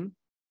Ruvain.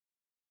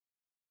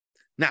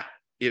 Now,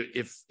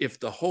 if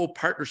the whole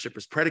partnership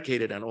is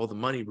predicated on all the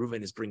money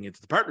Ruvain is bringing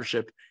into the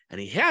partnership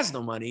and he has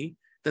no money,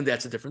 then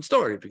that's a different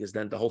story, because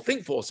then the whole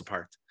thing falls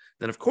apart.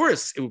 Then, of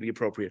course, it would be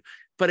appropriate.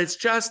 But it's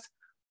just,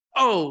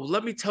 oh,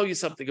 let me tell you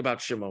something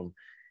about Shimon.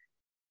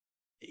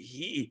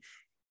 He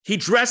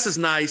dresses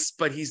nice,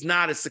 but he's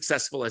not as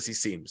successful as he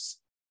seems.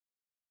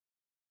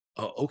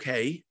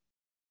 Okay.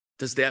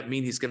 Does that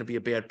mean he's going to be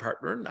a bad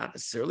partner? Not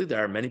necessarily.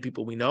 There are many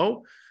people we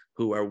know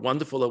who are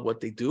wonderful at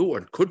what they do,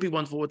 or could be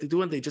wonderful at what they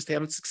do, and they just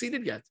haven't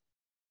succeeded yet.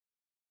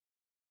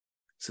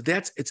 So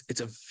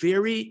it's a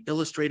very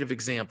illustrative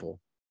example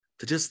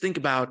To just think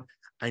about,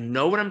 I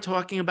know what I'm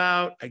talking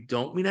about. I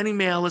don't mean any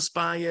malice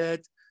by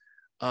it.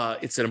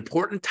 It's an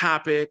important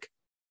topic,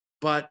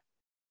 but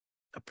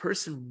a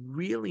person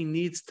really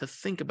needs to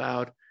think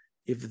about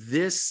if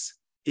this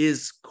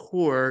is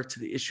core to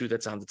the issue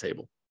that's on the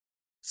table.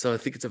 So I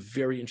think it's a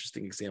very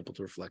interesting example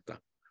to reflect on.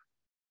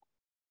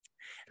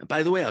 And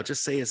by the way, I'll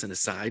just say as an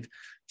aside,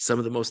 some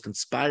of the most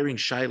inspiring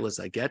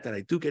shilas I get, and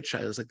I do get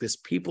shilas like this,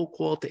 people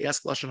call to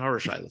ask Lashon Hara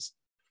shilas.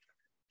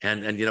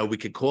 And we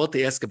could call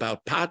to ask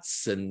about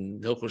pots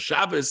and Hilchos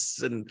Shabbos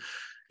and,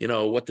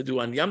 what to do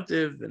on Yom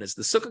Tiv and is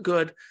the Sukkah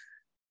good.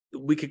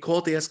 We could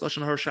call to ask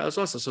Lashon Hara shilas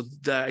also. So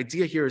the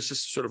idea here is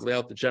just sort of lay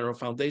out the general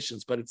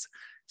foundations, but it's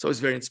always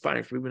very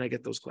inspiring for me when I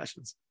get those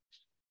questions.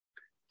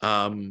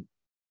 And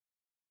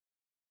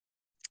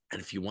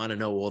if you want to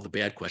know all the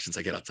bad questions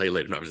I get, I'll tell you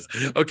later. No,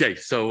 okay,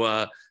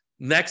 so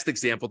next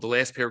example, the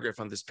last paragraph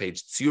on this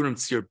page, Tziurim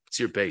Tzir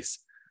Beis.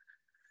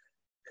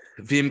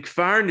 V'im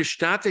kfar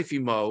nishtatef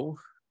imo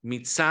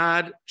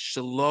mitzad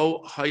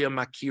shelo haya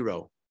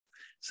makiro.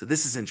 So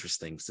this is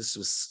interesting. This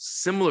was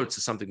similar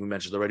to something we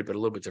mentioned already, but a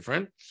little bit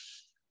different.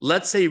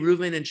 Let's say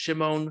Reuven and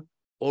Shimon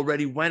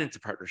already went into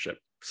partnership.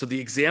 So the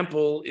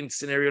example in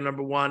scenario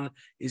number one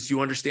is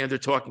you understand they're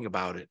talking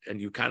about it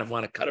and you kind of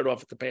want to cut it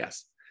off at the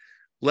pass.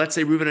 Let's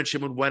say Reuven and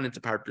Shimon went into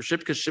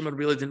partnership because Shimon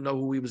really didn't know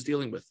who he was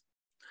dealing with.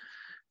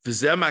 And,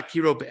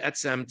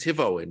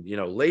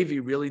 Levi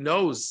really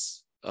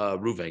knows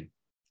Reuven.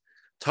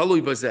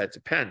 Talui bazet,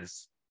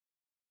 depends.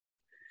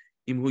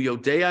 If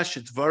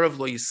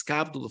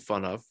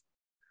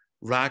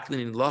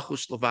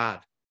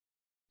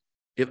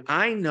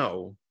I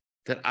know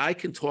that I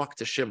can talk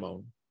to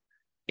Shimon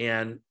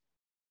and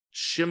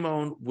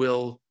Shimon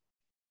will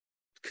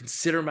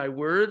consider my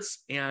words,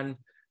 and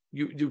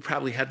you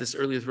probably had this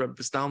earlier with Rabbi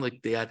Bastan,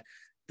 like that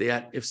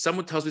if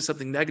someone tells me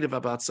something negative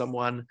about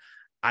someone,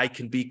 I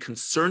can be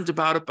concerned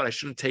about it, but I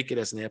shouldn't take it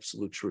as an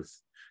absolute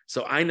truth.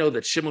 So I know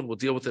that Shimon will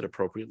deal with it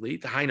appropriately.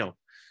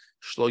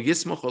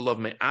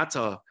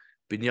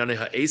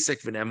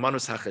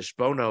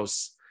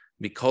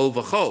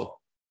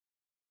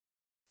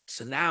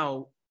 So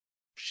now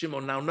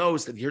Shimon now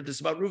knows that he heard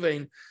this about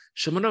Reuven.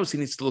 Shimon knows he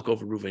needs to look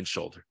over Reuven's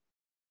shoulder.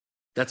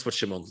 That's what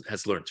Shimon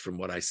has learned from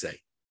what I say.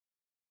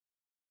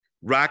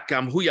 In other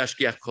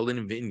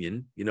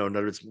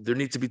words, there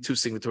need to be two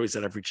signatories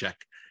on every check,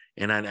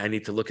 and I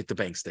need to look at the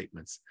bank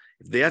statements.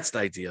 If that's the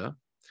idea,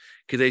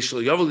 then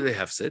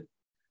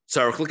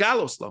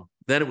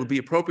it would be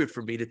appropriate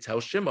for me to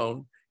tell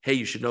Shimon, hey,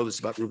 you should know this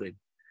about Reuven.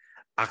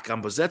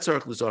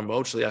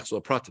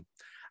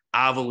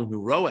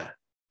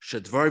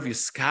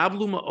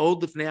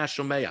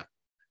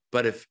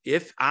 But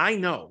if I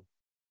know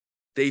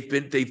they've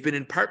been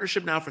in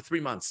partnership now for 3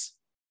 months,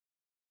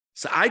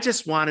 so I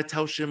just want to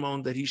tell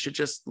Shimon that he should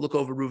just look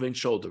over Reuven's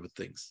shoulder with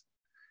things.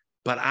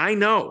 But I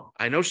know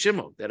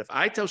Shimon, that if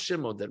I tell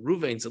Shimon that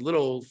Reuven's a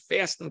little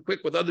fast and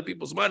quick with other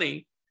people's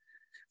money,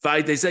 so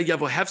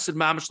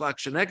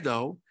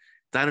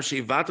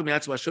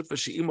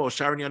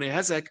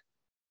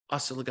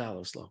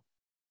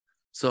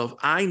if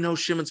I know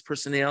Shimon's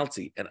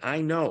personality, and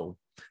I know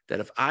that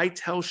if I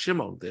tell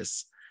Shimon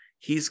this,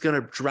 he's going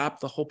to drop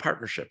the whole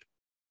partnership.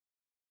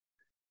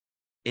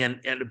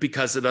 And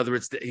because, in other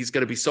words, he's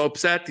going to be so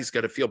upset, he's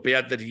going to feel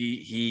bad that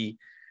he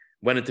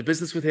went into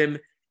business with him,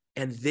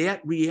 and that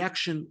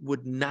reaction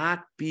would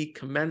not be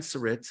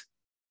commensurate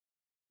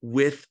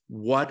with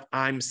what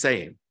I'm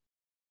saying.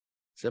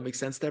 Does that make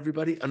sense to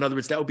everybody? In other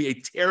words, that would be a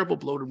terrible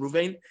blow to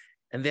Reuven,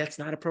 and that's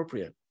not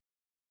appropriate.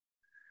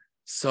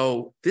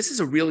 So this is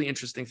a really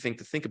interesting thing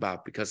to think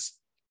about because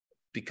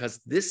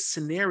this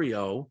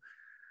scenario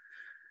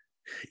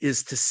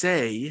is to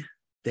say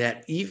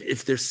that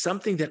if there's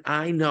something that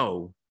I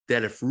know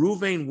that if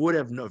Shimon would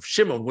have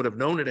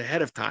known it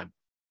ahead of time,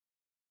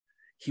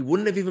 he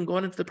wouldn't have even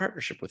gone into the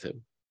partnership with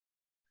him.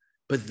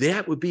 But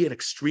that would be an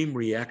extreme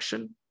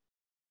reaction.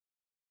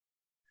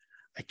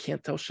 I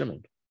can't tell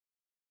Shimon.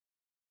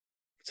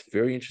 It's a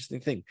very interesting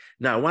thing.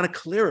 Now, I want to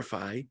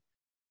clarify,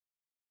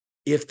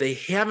 if they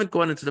haven't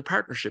gone into the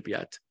partnership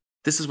yet,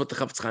 this is what the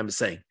Chafetz Chaim is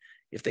saying.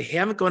 If they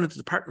haven't gone into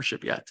the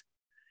partnership yet,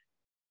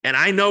 and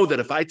I know that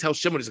if I tell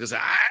Shimon, he's going to say,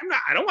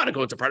 I don't want to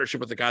go into partnership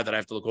with the guy that I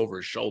have to look over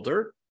his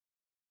shoulder.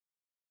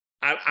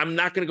 I'm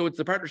not going to go into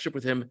the partnership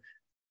with him.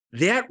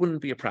 That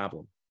wouldn't be a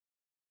problem.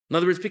 In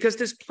other words, because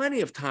there's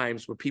plenty of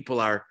times where people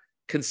are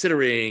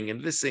considering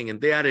and thising and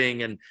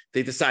thatting, and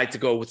they decide to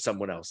go with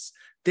someone else.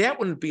 That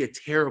wouldn't be a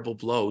terrible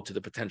blow to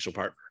the potential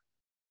partner.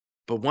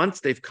 But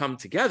once they've come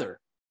together,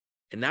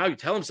 and now you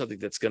tell them something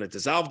that's going to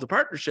dissolve the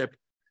partnership,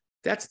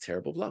 that's a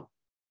terrible blow.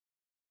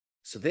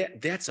 So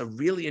that's a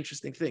really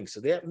interesting thing.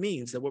 So that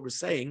means that what we're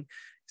saying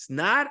is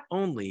not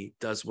only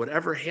does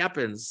whatever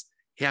happens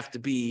have to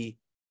be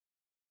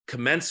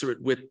commensurate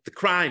with the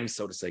crime,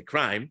 so to say,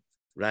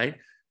 right?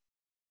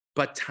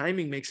 But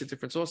timing makes a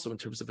difference also in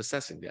terms of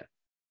assessing that.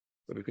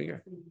 Rabbi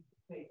Klinger?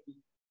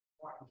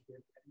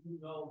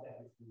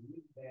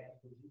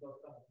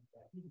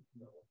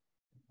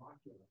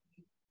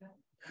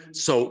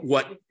 So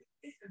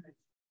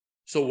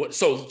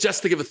So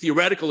just to give a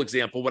theoretical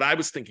example, what I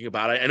was thinking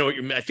about, I know what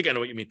you mean. I think I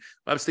know what you mean.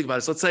 What I was thinking about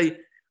is,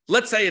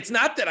 let's say it's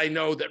not that I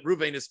know that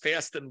Ruvain is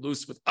fast and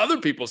loose with other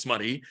people's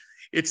money.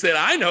 It's that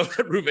I know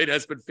that Ruvain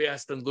has been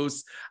fast and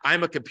loose.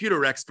 I'm a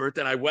computer expert,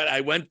 and I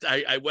went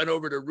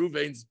over to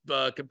Ruvain's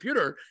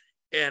computer,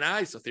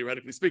 and so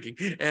theoretically speaking,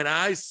 and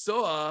I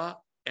saw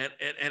what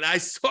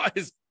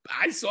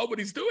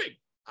he's doing.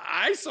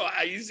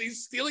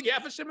 He's stealing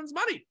half of Shimon's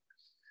money.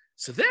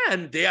 So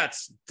then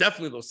that's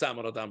definitely lo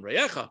samar adam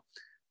reyecha.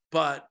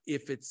 But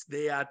if it's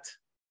that,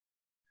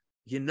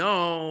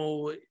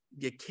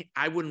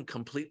 I wouldn't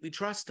completely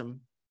trust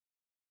him.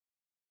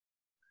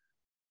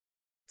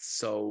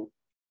 So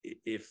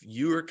if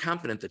you're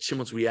confident that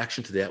Shimon's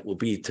reaction to that will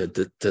be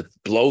to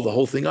blow the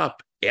whole thing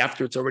up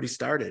after it's already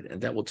started,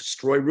 and that will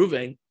destroy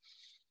Ruvain,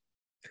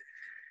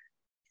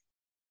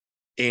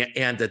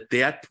 and at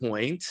that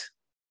point,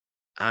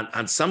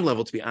 on some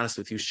level, to be honest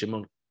with you,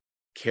 Shimon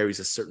carries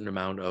a certain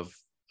amount of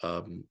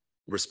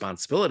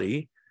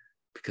responsibility,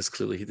 because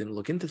clearly he didn't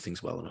look into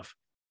things well enough.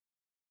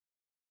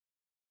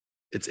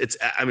 This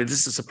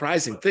is a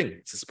surprising thing.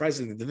 It's a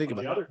surprising thing to think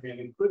about. On the other hand,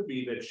 it could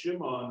be that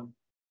Shimon,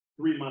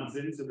 3 months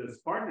into this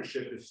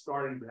partnership, is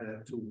starting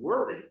to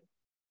worry.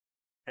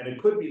 And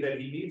it could be that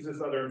he needs this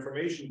other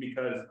information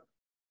because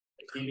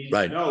he needs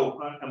to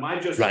know, am I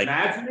just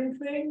imagining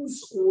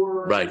things,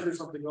 or is there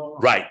something going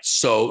on? Right.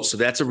 So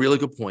that's a really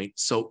good point.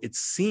 So it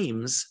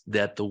seems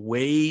that the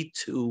way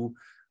to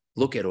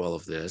look at all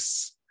of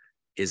this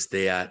is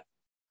that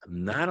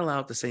I'm not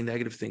allowed to say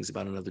negative things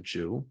about another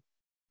Jew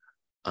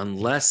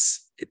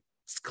unless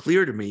it's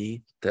clear to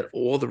me that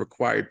all the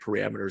required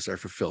parameters are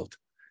fulfilled.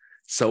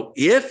 So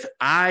if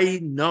I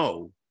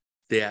know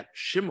that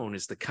Shimon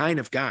is the kind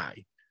of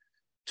guy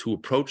to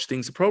approach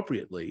things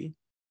appropriately,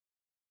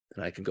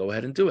 then I can go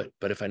ahead and do it.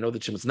 But if I know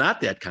that Shimon's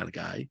not that kind of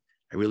guy,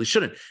 I really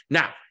shouldn't.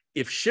 Now,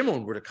 if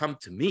Shimon were to come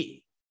to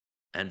me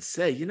and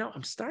say,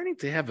 I'm starting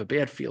to have a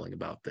bad feeling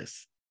about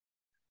this,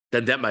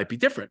 then that might be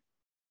different.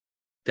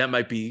 That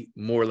might be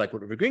more like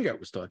what Rabbi Greengart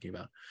was talking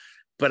about.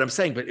 But I'm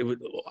saying, it would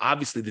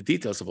obviously, the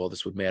details of all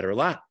this would matter a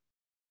lot.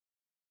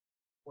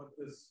 What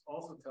this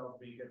also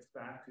tells me gets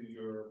back to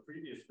your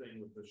previous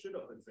thing with the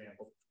shidduch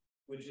example,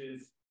 which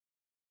is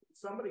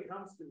somebody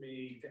comes to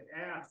me to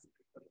ask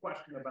a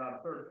question about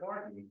a third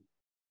party.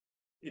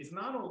 It's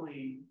not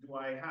only do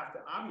I have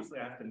to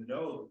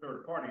know the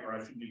third party, or I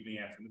shouldn't even be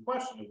answering the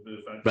question.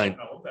 If I don't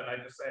know, then I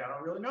just say I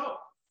don't really know.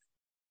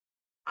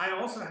 I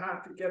also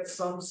have to get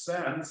some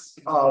sense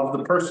of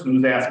the person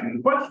who's asking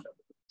the question.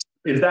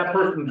 Is that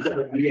person going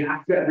to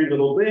react to every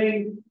little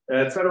thing,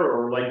 et cetera?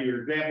 Or like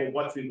your example,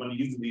 when he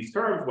uses these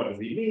terms, what does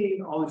he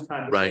mean? All these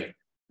kinds of things.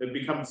 It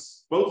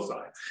becomes both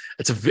sides.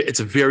 It's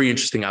a very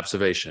interesting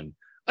observation.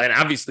 And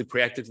obviously,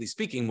 practically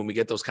speaking, when we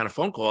get those kind of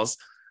phone calls,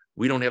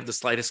 we don't have the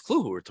slightest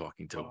clue who we're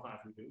talking to.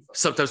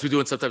 Sometimes we do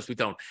and sometimes we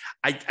don't.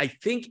 I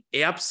think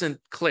absent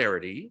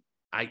clarity,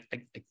 I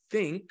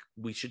think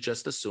we should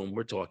just assume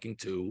we're talking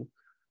to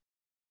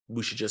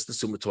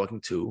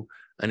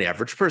an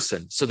average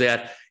person, so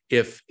that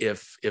if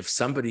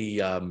somebody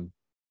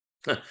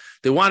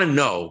they want to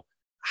know,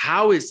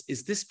 how is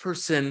this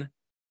person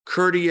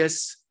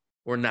courteous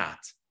or not?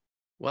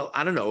 Well,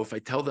 I don't know. If I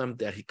tell them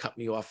that he cut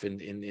me off in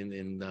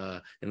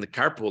the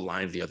carpool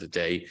line the other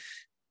day,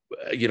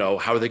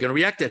 how are they going to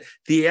react to it?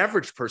 The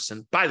average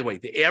person, by the way,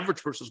 the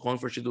average person who's going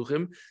for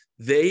shidduchim,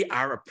 they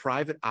are a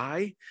private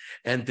eye,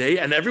 and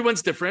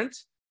everyone's different.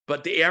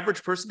 But the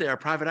average person, they are a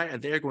private eye,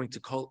 and they are going to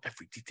call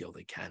every detail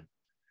they can.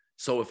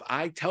 So if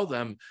I tell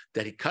them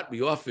that he cut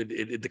me off in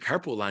the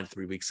carpool line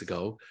 3 weeks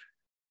ago,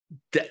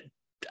 that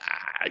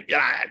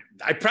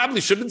I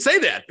probably shouldn't say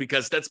that,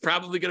 because that's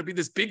probably going to be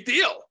this big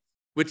deal,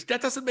 which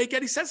that doesn't make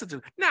any sense to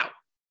them. Now,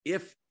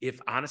 if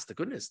honest to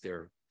goodness,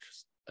 they're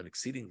just an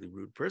exceedingly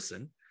rude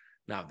person,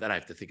 now then I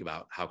have to think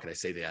about how can I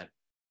say that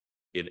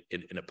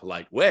in a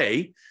polite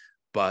way.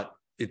 But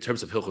in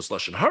terms of Hilchos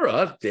Lashon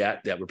Hara,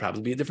 that would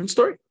probably be a different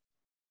story.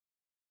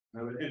 I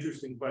have an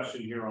interesting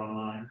question here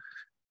online.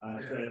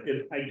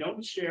 If I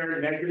don't share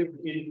negative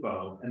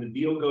info and the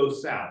deal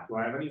goes south, do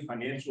I have any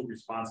financial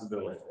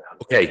responsibility?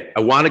 Okay,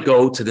 I want to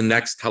go to the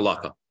next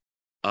halakha.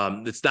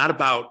 It's not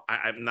about,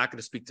 I'm not going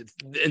to speak to,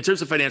 in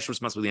terms of financial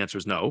responsibility, the answer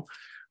is no.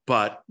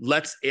 But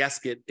let's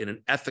ask it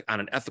on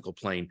an ethical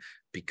plane,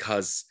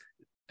 because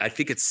I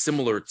think it's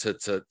similar to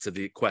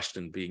the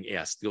question being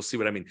asked. You'll see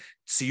what I mean.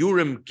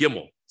 Siyurim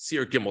Gimel,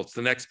 Siyur Gimel, it's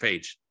the next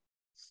page.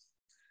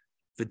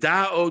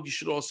 V'da'od, you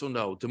should also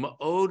know.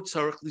 D'ma'od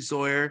tzarich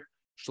lizoyer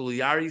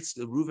sh'liyaritz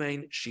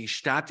l'Ruvain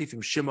she'ishtati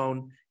from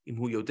Shimon im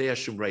hu yodea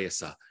Shomrai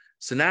asa.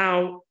 So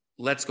now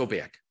let's go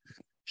back.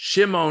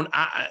 Shimon.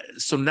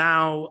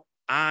 Shimon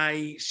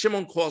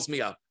calls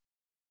me up,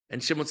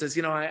 and Shimon says,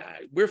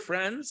 we're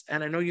friends,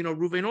 and I know you know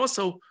Ruvain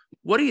also.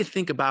 What do you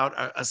think about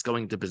us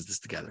going into business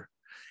together?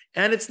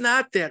 And it's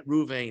not that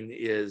Ruvain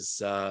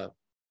is.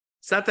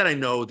 It's not that I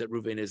know that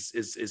Ruvain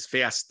is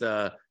fast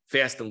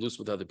and loose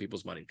with other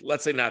people's money.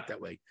 Let's say not that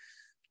way.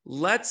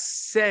 Let's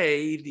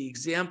say the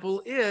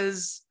example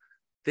is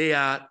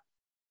that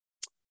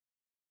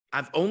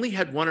I've only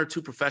had 1 or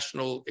 2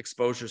 professional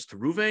exposures to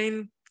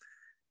Ruvain,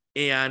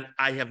 and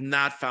I have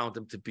not found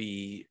him to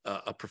be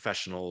a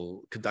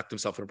professional, conduct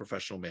himself in a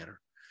professional manner.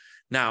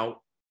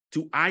 Now,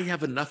 do I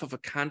have enough of a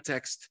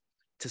context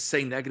to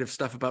say negative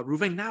stuff about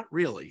Ruvain? Not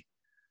really.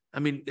 I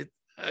mean,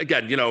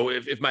 again,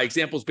 if my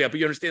example is bad, but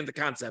you understand the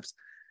concepts.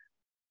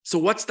 So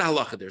what's the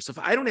halacha there? So if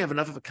I don't have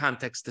enough of a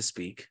context to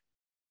speak,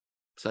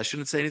 so I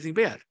shouldn't say anything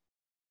bad,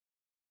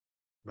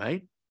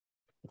 right?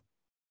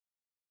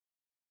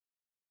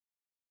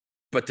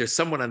 But there's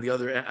someone on the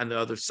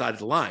other side of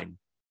the line,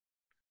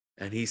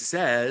 and he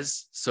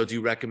says, "So do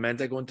you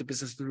recommend I go into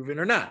business with Reuven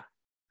or not?"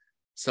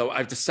 So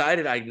I've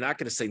decided I'm not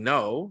going to say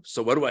no.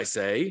 So what do I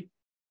say?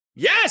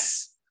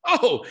 Yes.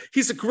 Oh,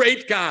 he's a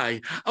great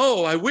guy.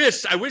 Oh, I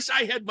wish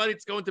I had money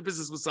to go into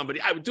business with somebody.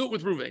 I would do it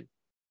with Reuven.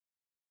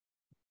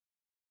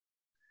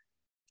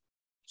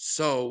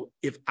 So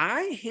if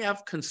I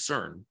have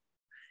concern,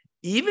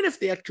 even if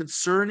that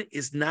concern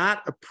is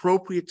not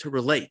appropriate to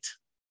relate,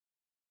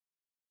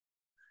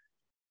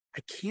 I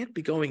can't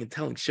be going and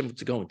telling Shimon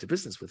to go into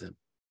business with him.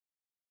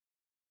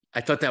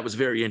 I thought that was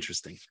very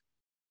interesting.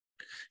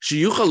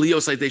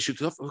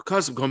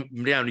 Because of going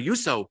down to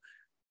Yuso.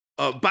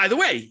 By the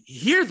way,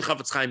 here the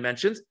Chafetz Chaim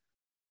mentions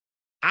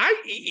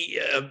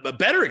a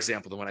better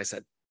example than what I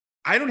said.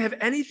 I don't have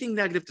anything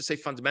negative to say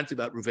fundamentally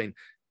about Ruvain,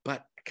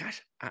 but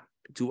gosh, I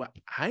don't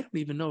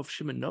even know if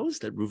Shimon knows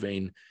that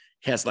Ruvain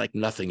has like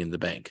nothing in the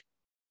bank.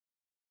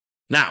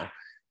 Now,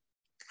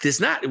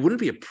 it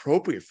wouldn't be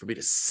appropriate for me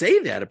to say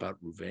that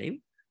about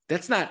Ruvain.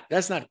 That's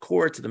not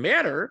core to the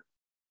matter,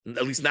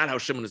 at least not how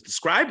Shimon is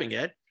describing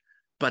it.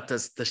 But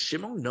does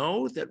Shimon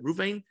know that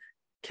Ruvain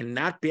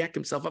cannot back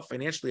himself up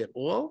financially at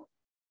all?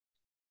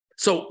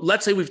 So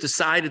let's say we've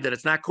decided that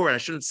it's not core and I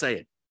shouldn't say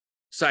it.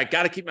 So I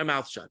got to keep my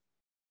mouth shut.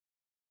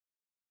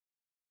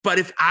 But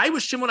if I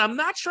was Shimon, I'm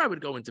not sure I would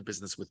go into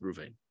business with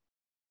Ruvain.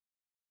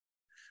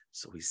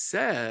 So he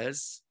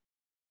says,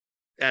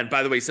 and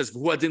by the way, he says,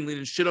 this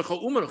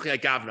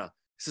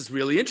is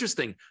really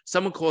interesting.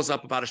 Someone calls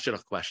up about a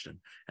shidduch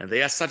question, and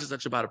they ask such and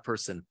such about a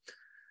person.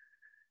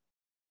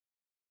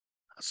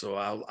 So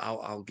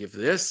I'll give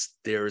this.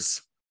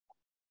 There's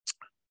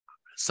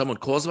someone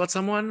calls about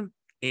someone,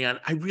 and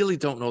I really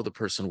don't know the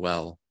person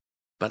well,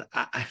 but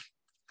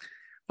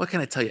what can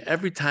I tell you?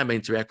 Every time I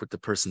interact with the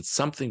person,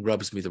 something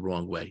rubs me the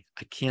wrong way.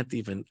 I can't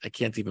even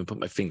put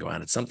my finger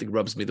on it. Something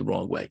rubs me the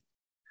wrong way.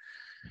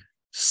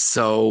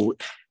 So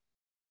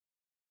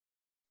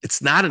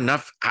it's not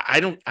enough. I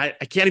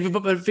can't even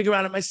put my finger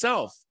on it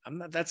myself.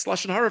 That's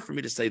Lashon Hara for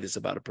me to say this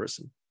about a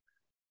person.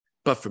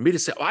 But for me to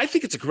say, I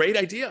think it's a great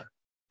idea,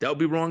 that would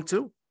be wrong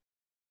too.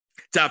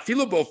 I'm on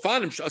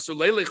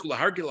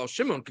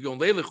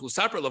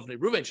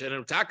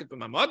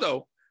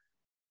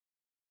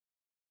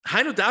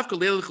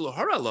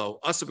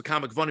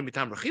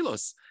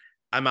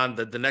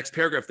the next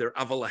paragraph there.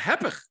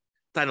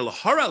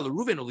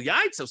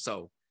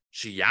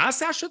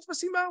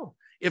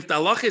 If the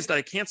halacha is that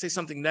I can't say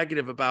something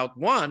negative about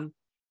one,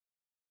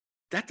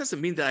 that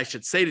doesn't mean that I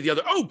should say to the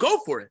other, "Oh, go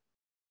for it."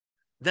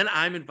 Then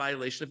I'm in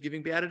violation of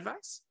giving bad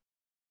advice.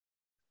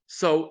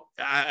 So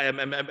am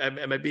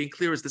I being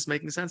clear? Is this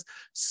making sense?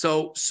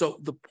 So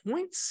the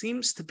point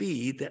seems to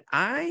be that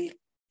I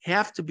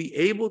have to be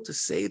able to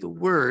say the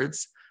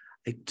words,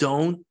 "I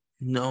don't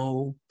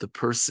know the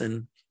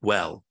person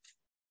well,"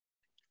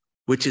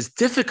 which is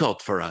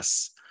difficult for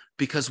us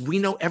because we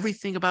know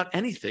everything about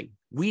anything.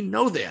 We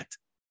know that,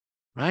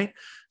 right?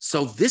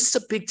 So this is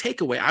a big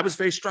takeaway. I was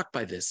very struck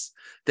by this,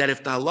 that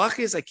if the halacha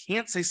is I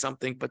can't say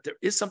something, but there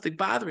is something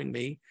bothering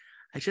me,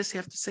 I just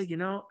have to say,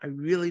 I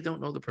really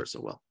don't know the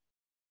person well.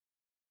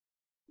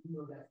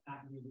 That's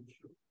not really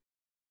true.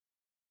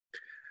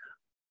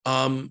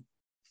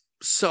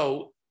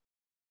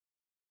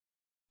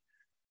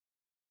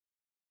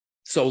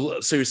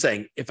 So you're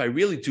saying if I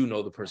really do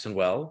know the person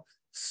well,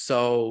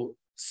 so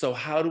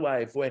how do I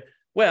avoid?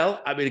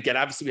 Well, I mean, again,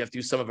 obviously we have to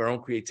use some of our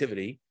own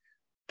creativity,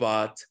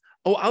 but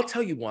I'll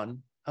tell you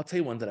one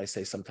that I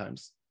say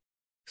sometimes.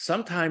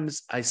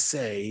 Sometimes I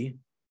say,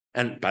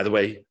 and by the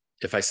way,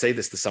 if I say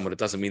this to someone, it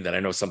doesn't mean that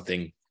I know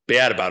something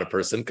bad about a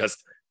person, because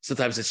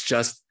sometimes it's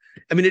just,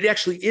 it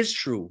actually is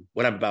true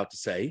what I'm about to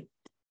say.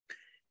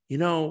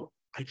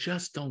 I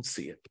just don't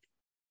see it.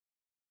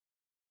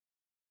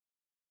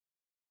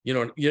 You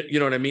know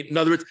what I mean? In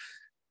other words,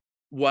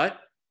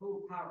 what?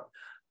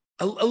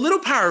 A little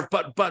power,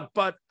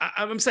 but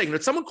I'm saying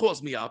that someone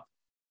calls me up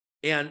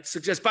and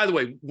suggests, by the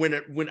way,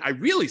 when I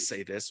really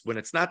say this, when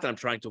it's not that I'm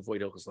trying to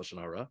avoid Hilchos Lashon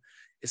Hara,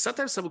 is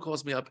sometimes someone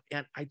calls me up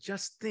and I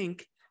just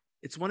think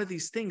it's one of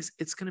these things,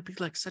 it's going to be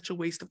like such a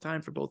waste of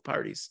time for both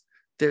parties.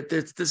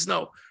 There's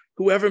no,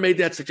 whoever made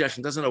that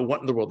suggestion doesn't know what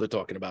in the world they're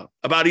talking about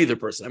either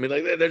person.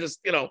 They're just,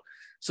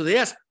 so they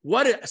ask,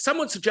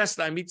 someone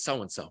suggested I meet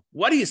so-and-so.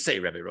 What do you say,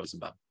 Rabbi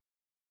Rosenbaum?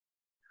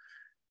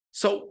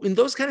 So in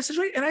those kind of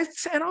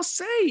situations, and I'll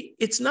say,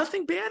 it's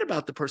nothing bad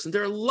about the person.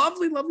 They're a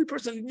lovely, lovely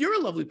person. You're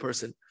a lovely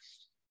person.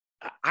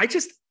 I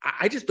just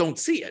don't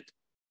see it.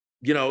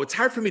 It's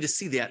hard for me to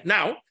see that.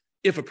 Now,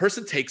 if a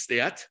person takes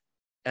that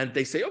and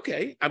they say,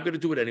 okay, I'm going to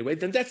do it anyway,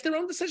 then that's their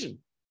own decision.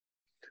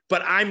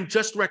 But I'm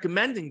just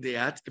recommending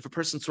that if a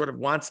person sort of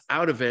wants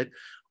out of it,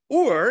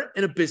 or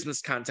in a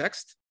business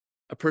context,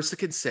 a person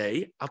can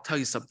say, I'll tell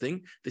you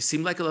something, they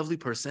seem like a lovely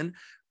person,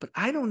 but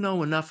I don't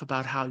know enough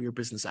about how your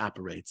business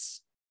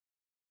operates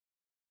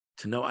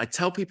to know. I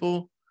tell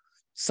people,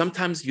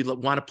 sometimes you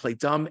want to play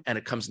dumb and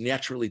it comes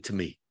naturally to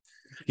me.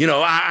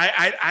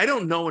 I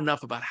don't know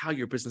enough about how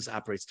your business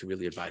operates to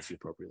really advise you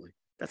appropriately.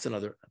 That's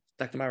another,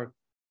 Dr. Myra.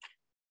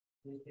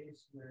 In a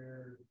case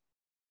where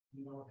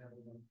you don't have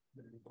enough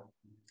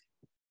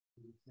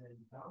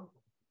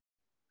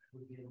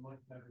would be a much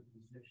better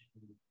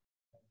position.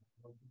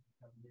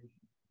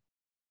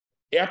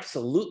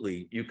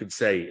 Absolutely, you could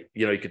say,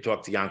 you could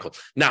talk to Yankel.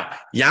 Now,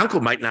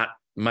 Yankel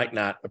might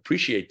not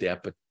appreciate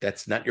that, but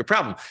that's not your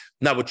problem.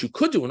 Now, what you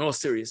could do in all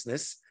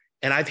seriousness,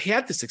 and I've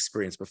had this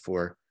experience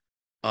before,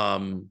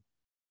 I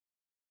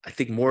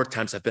think more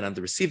times I've been on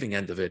the receiving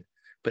end of it,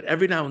 but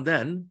every now and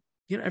then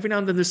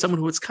there's someone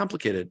who it's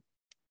complicated.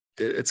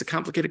 It's a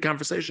complicated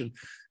conversation.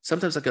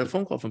 Sometimes I get a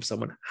phone call from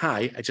someone.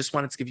 Hi, I just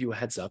wanted to give you a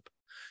heads up.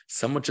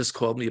 Someone just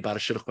called me about a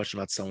shidduch question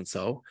about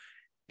so-and-so,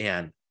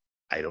 and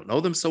I don't know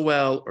them so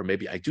well, or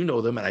maybe I do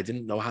know them and I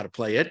didn't know how to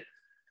play it.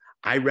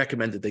 I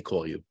recommended they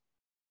call you.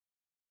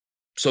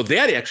 So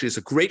that actually is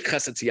a great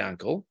chesed to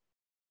Yankel,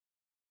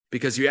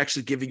 because you're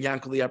actually giving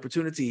Yankel the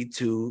opportunity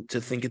to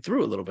think it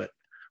through a little bit,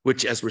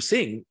 which, as we're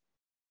seeing,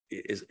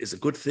 is a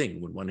good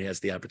thing when one has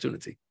the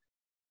opportunity.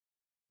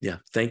 Yeah,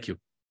 thank you.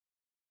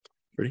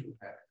 Ready?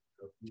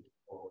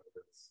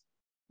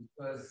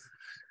 Because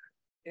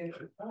in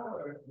the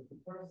power, the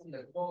person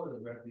that caller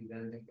is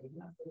representing is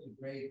not such a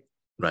great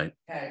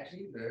catch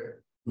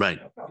either. Right.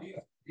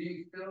 Do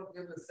you still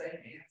give the same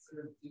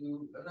answer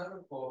to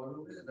another caller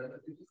who is? I mean,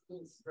 if you just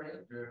give a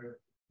stranger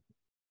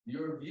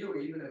your view,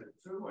 even if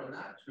it's true or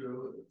not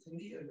true, to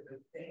me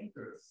it's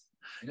dangerous.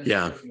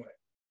 Yeah.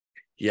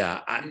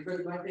 Yeah.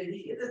 Because like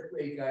he is a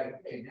great guy.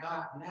 Okay,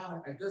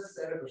 now I just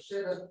set up a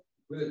shidduch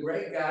with a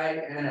great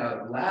guy and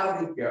a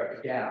loud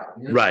gal.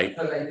 Right.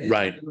 Because I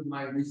didn't do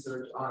my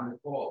research on the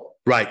call.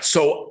 Right.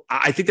 So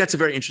I think that's a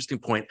very interesting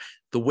point.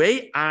 The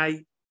way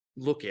I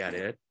look at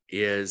it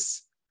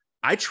is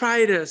I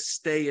try to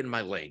stay in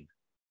my lane.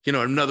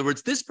 In other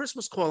words, this person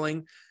was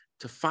calling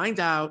to find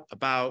out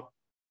about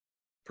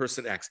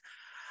person X.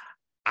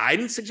 I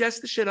didn't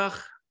suggest the shidduch.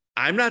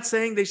 I'm not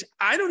saying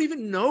I don't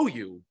even know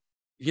you,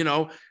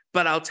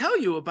 but I'll tell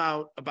you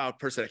about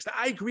person X. Now,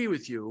 I agree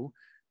with you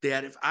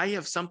that if I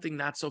have something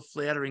not so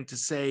flattering to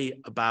say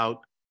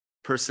about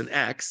person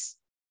X,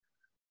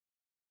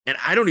 and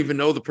I don't even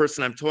know the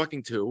person I'm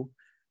talking to,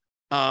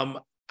 I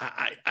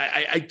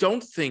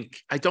don't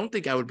think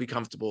I would be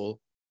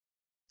comfortable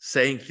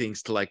saying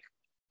things to like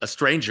a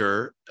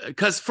stranger,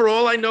 because for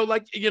all I know,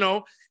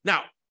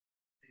 now,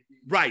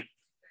 right.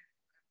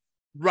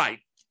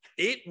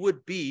 It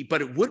would be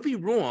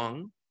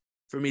wrong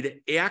for me to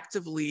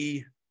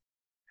actively,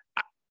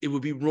 it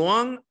would be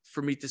wrong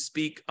for me to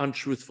speak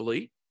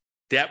untruthfully.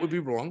 That would be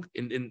wrong.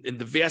 In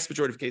the vast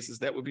majority of cases,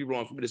 that would be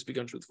wrong for me to speak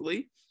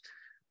untruthfully.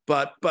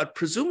 But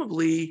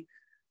presumably,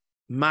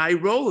 my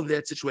role in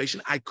that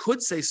situation, I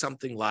could say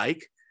something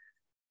like,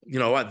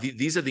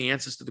 these are the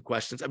answers to the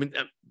questions. I mean,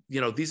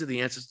 these are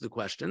the answers to the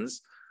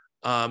questions.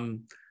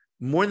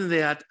 More than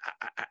that,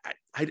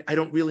 I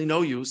don't really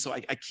know you, so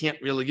I can't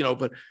really,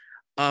 but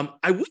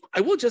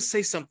I will just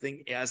say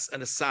something as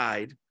an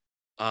aside.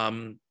 I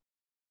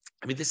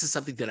mean, this is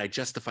something that I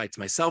justify to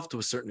myself to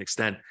a certain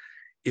extent.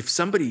 If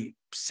somebody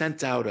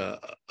sent out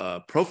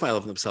a profile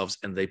of themselves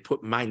and they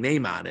put my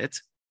name on it,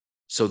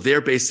 so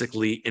they're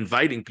basically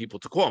inviting people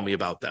to call me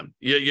about them.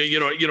 You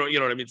know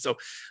what I mean? So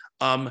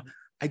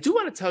I do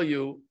want to tell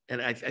you,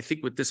 and I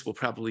think with this will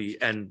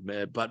probably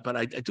end, but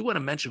I do want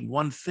to mention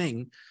one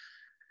thing,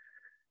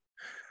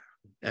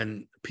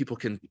 and people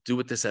can do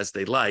with this as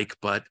they like,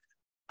 but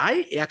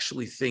I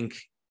actually think,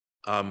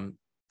 in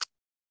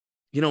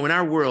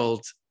our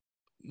world,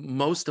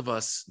 most of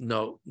us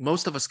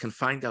can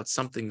find out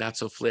something not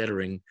so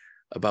flattering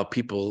about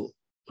people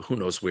who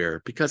knows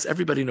where, because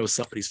everybody knows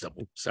somebody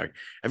somewhere,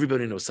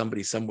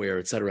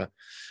 etc.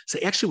 So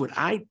actually what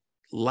I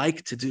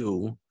like to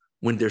do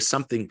when there's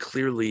something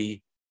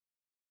clearly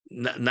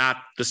not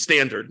the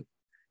standard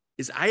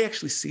is I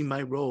actually see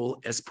my role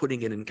as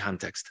putting it in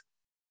context.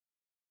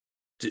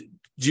 Do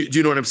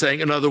you know what I'm saying?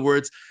 In other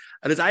words,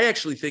 and as I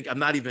actually think I'm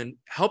not even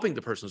helping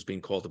the person who's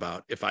being called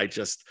about if I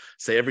just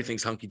say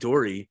everything's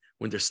hunky-dory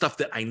when there's stuff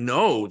that I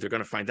know they're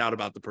going to find out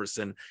about the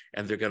person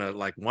and they're going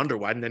to wonder,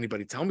 why didn't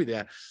anybody tell me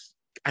that?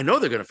 I know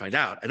they're going to find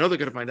out. I know they're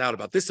going to find out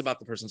about this, about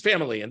the person's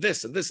family and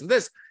this and this and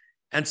this.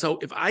 And so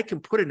if I can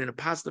put it in a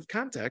positive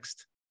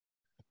context,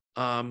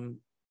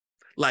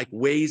 like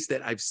ways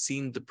that I've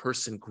seen the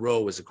person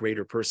grow as a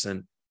greater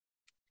person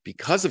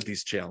because of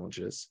these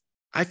challenges,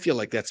 I feel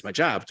like that's my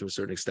job to a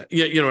certain extent.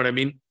 You know what I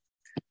mean?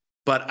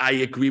 But I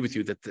agree with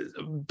you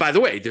that, by the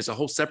way, there's a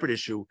whole separate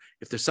issue.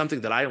 If there's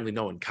something that I only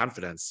know in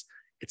confidence,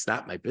 it's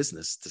not my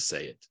business to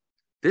say it.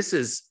 This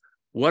is,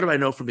 what do I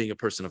know from being a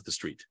person of the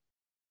street?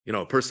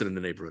 a person in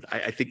the neighborhood.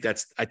 I think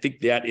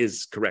that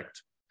is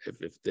correct.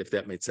 If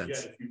that made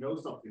sense. Yeah, if you know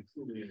something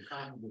truly in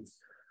confidence,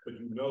 but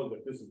you know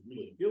that this is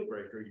really a deal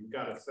breaker, you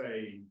got to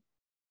say.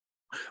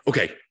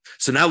 Okay,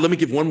 so now let me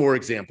give one more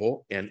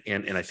example, and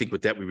I think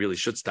with that we really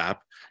should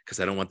stop because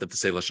I don't want them to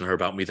say Lashon Hara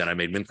about me that I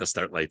made Mincha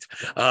start late.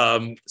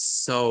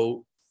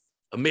 So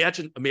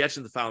imagine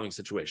the following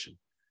situation.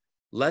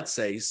 Let's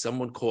say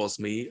someone calls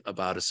me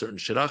about a certain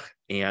shidduch,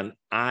 and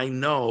I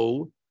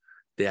know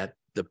that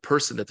the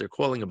person that they're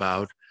calling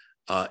about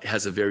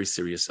has a very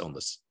serious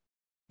illness.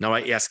 Now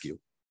I ask you,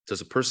 does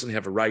a person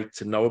have a right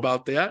to know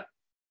about that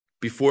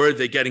before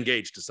they get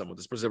engaged to someone?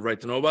 Does this person have a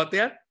right to know about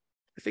that?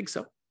 I think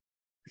so.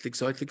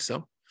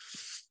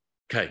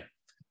 Okay.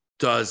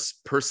 Does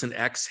person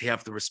X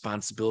have the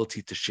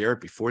responsibility to share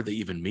it before they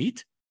even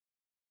meet?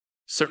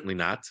 Certainly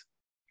not.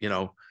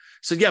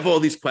 So you have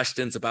all these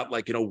questions about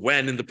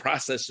when in the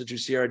process should you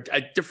share?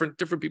 Different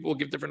people will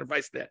give different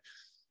advice to that.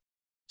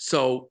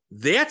 So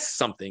that's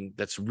something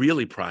that's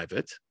really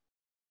private.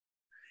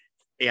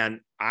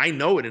 And I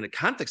know it in a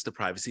context of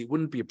privacy, it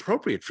wouldn't be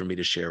appropriate for me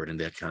to share it in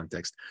that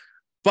context.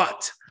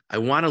 But I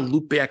want to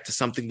loop back to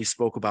something we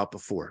spoke about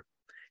before.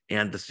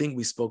 And the thing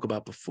we spoke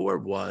about before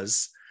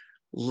was,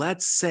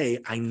 let's say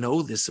I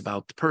know this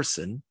about the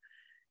person,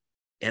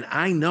 and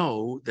I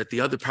know that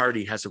the other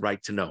party has a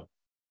right to know.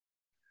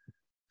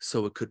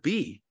 So it could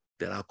be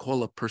that I'll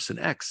call up person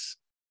X,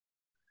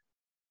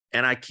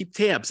 and I keep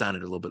tabs on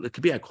it a little bit. It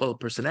could be I call up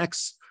person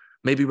X,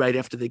 maybe right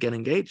after they get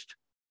engaged.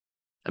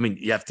 I mean,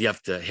 you have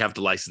to have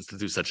the license to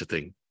do such a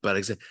thing. But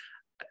I said,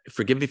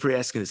 forgive me for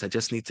asking this. I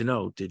just need to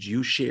know, did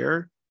you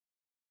share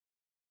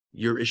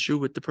your issue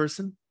with the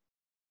person?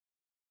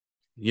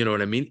 You know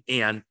what I mean?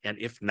 And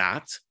if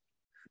not,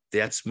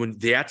 that's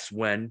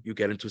when you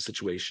get into a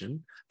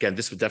situation. Again,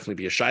 this would definitely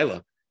be a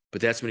shaila, but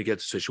that's when you get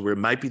to a situation where it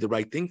might be the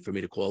right thing for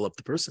me to call up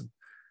the person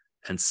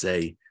and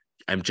say,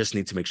 I just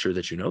need to make sure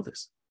that you know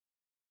this.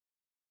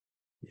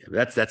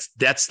 Yeah,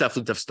 that's stuff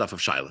of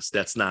shailas.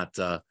 That's not.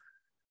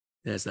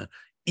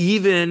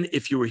 Even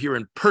if you were here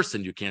in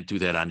person, you can't do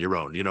that on your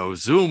own,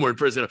 Zoom or in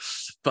person.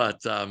 But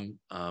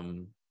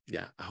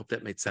yeah, I hope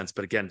that made sense.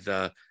 But again,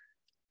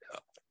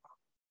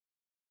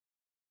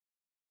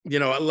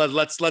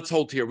 let's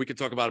hold here. We can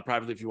talk about it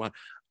privately if you want.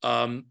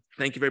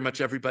 Thank you very much,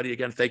 everybody.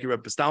 Again, thank you,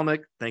 Rabbi Stalnik.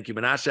 Thank you,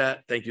 Menashe.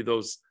 Thank you,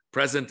 those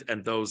present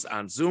and those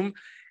on Zoom.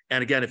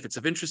 And again, if it's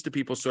of interest to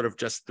people, sort of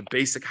just the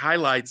basic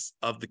highlights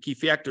of the key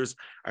factors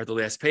are the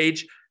last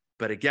page.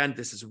 But again,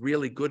 this is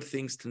really good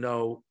things to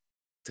know,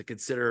 to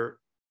consider,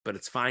 but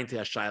it's fine to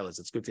have shilas.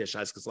 It's good to have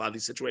shilas because a lot of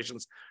these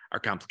situations are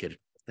complicated.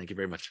 Thank you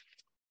very much.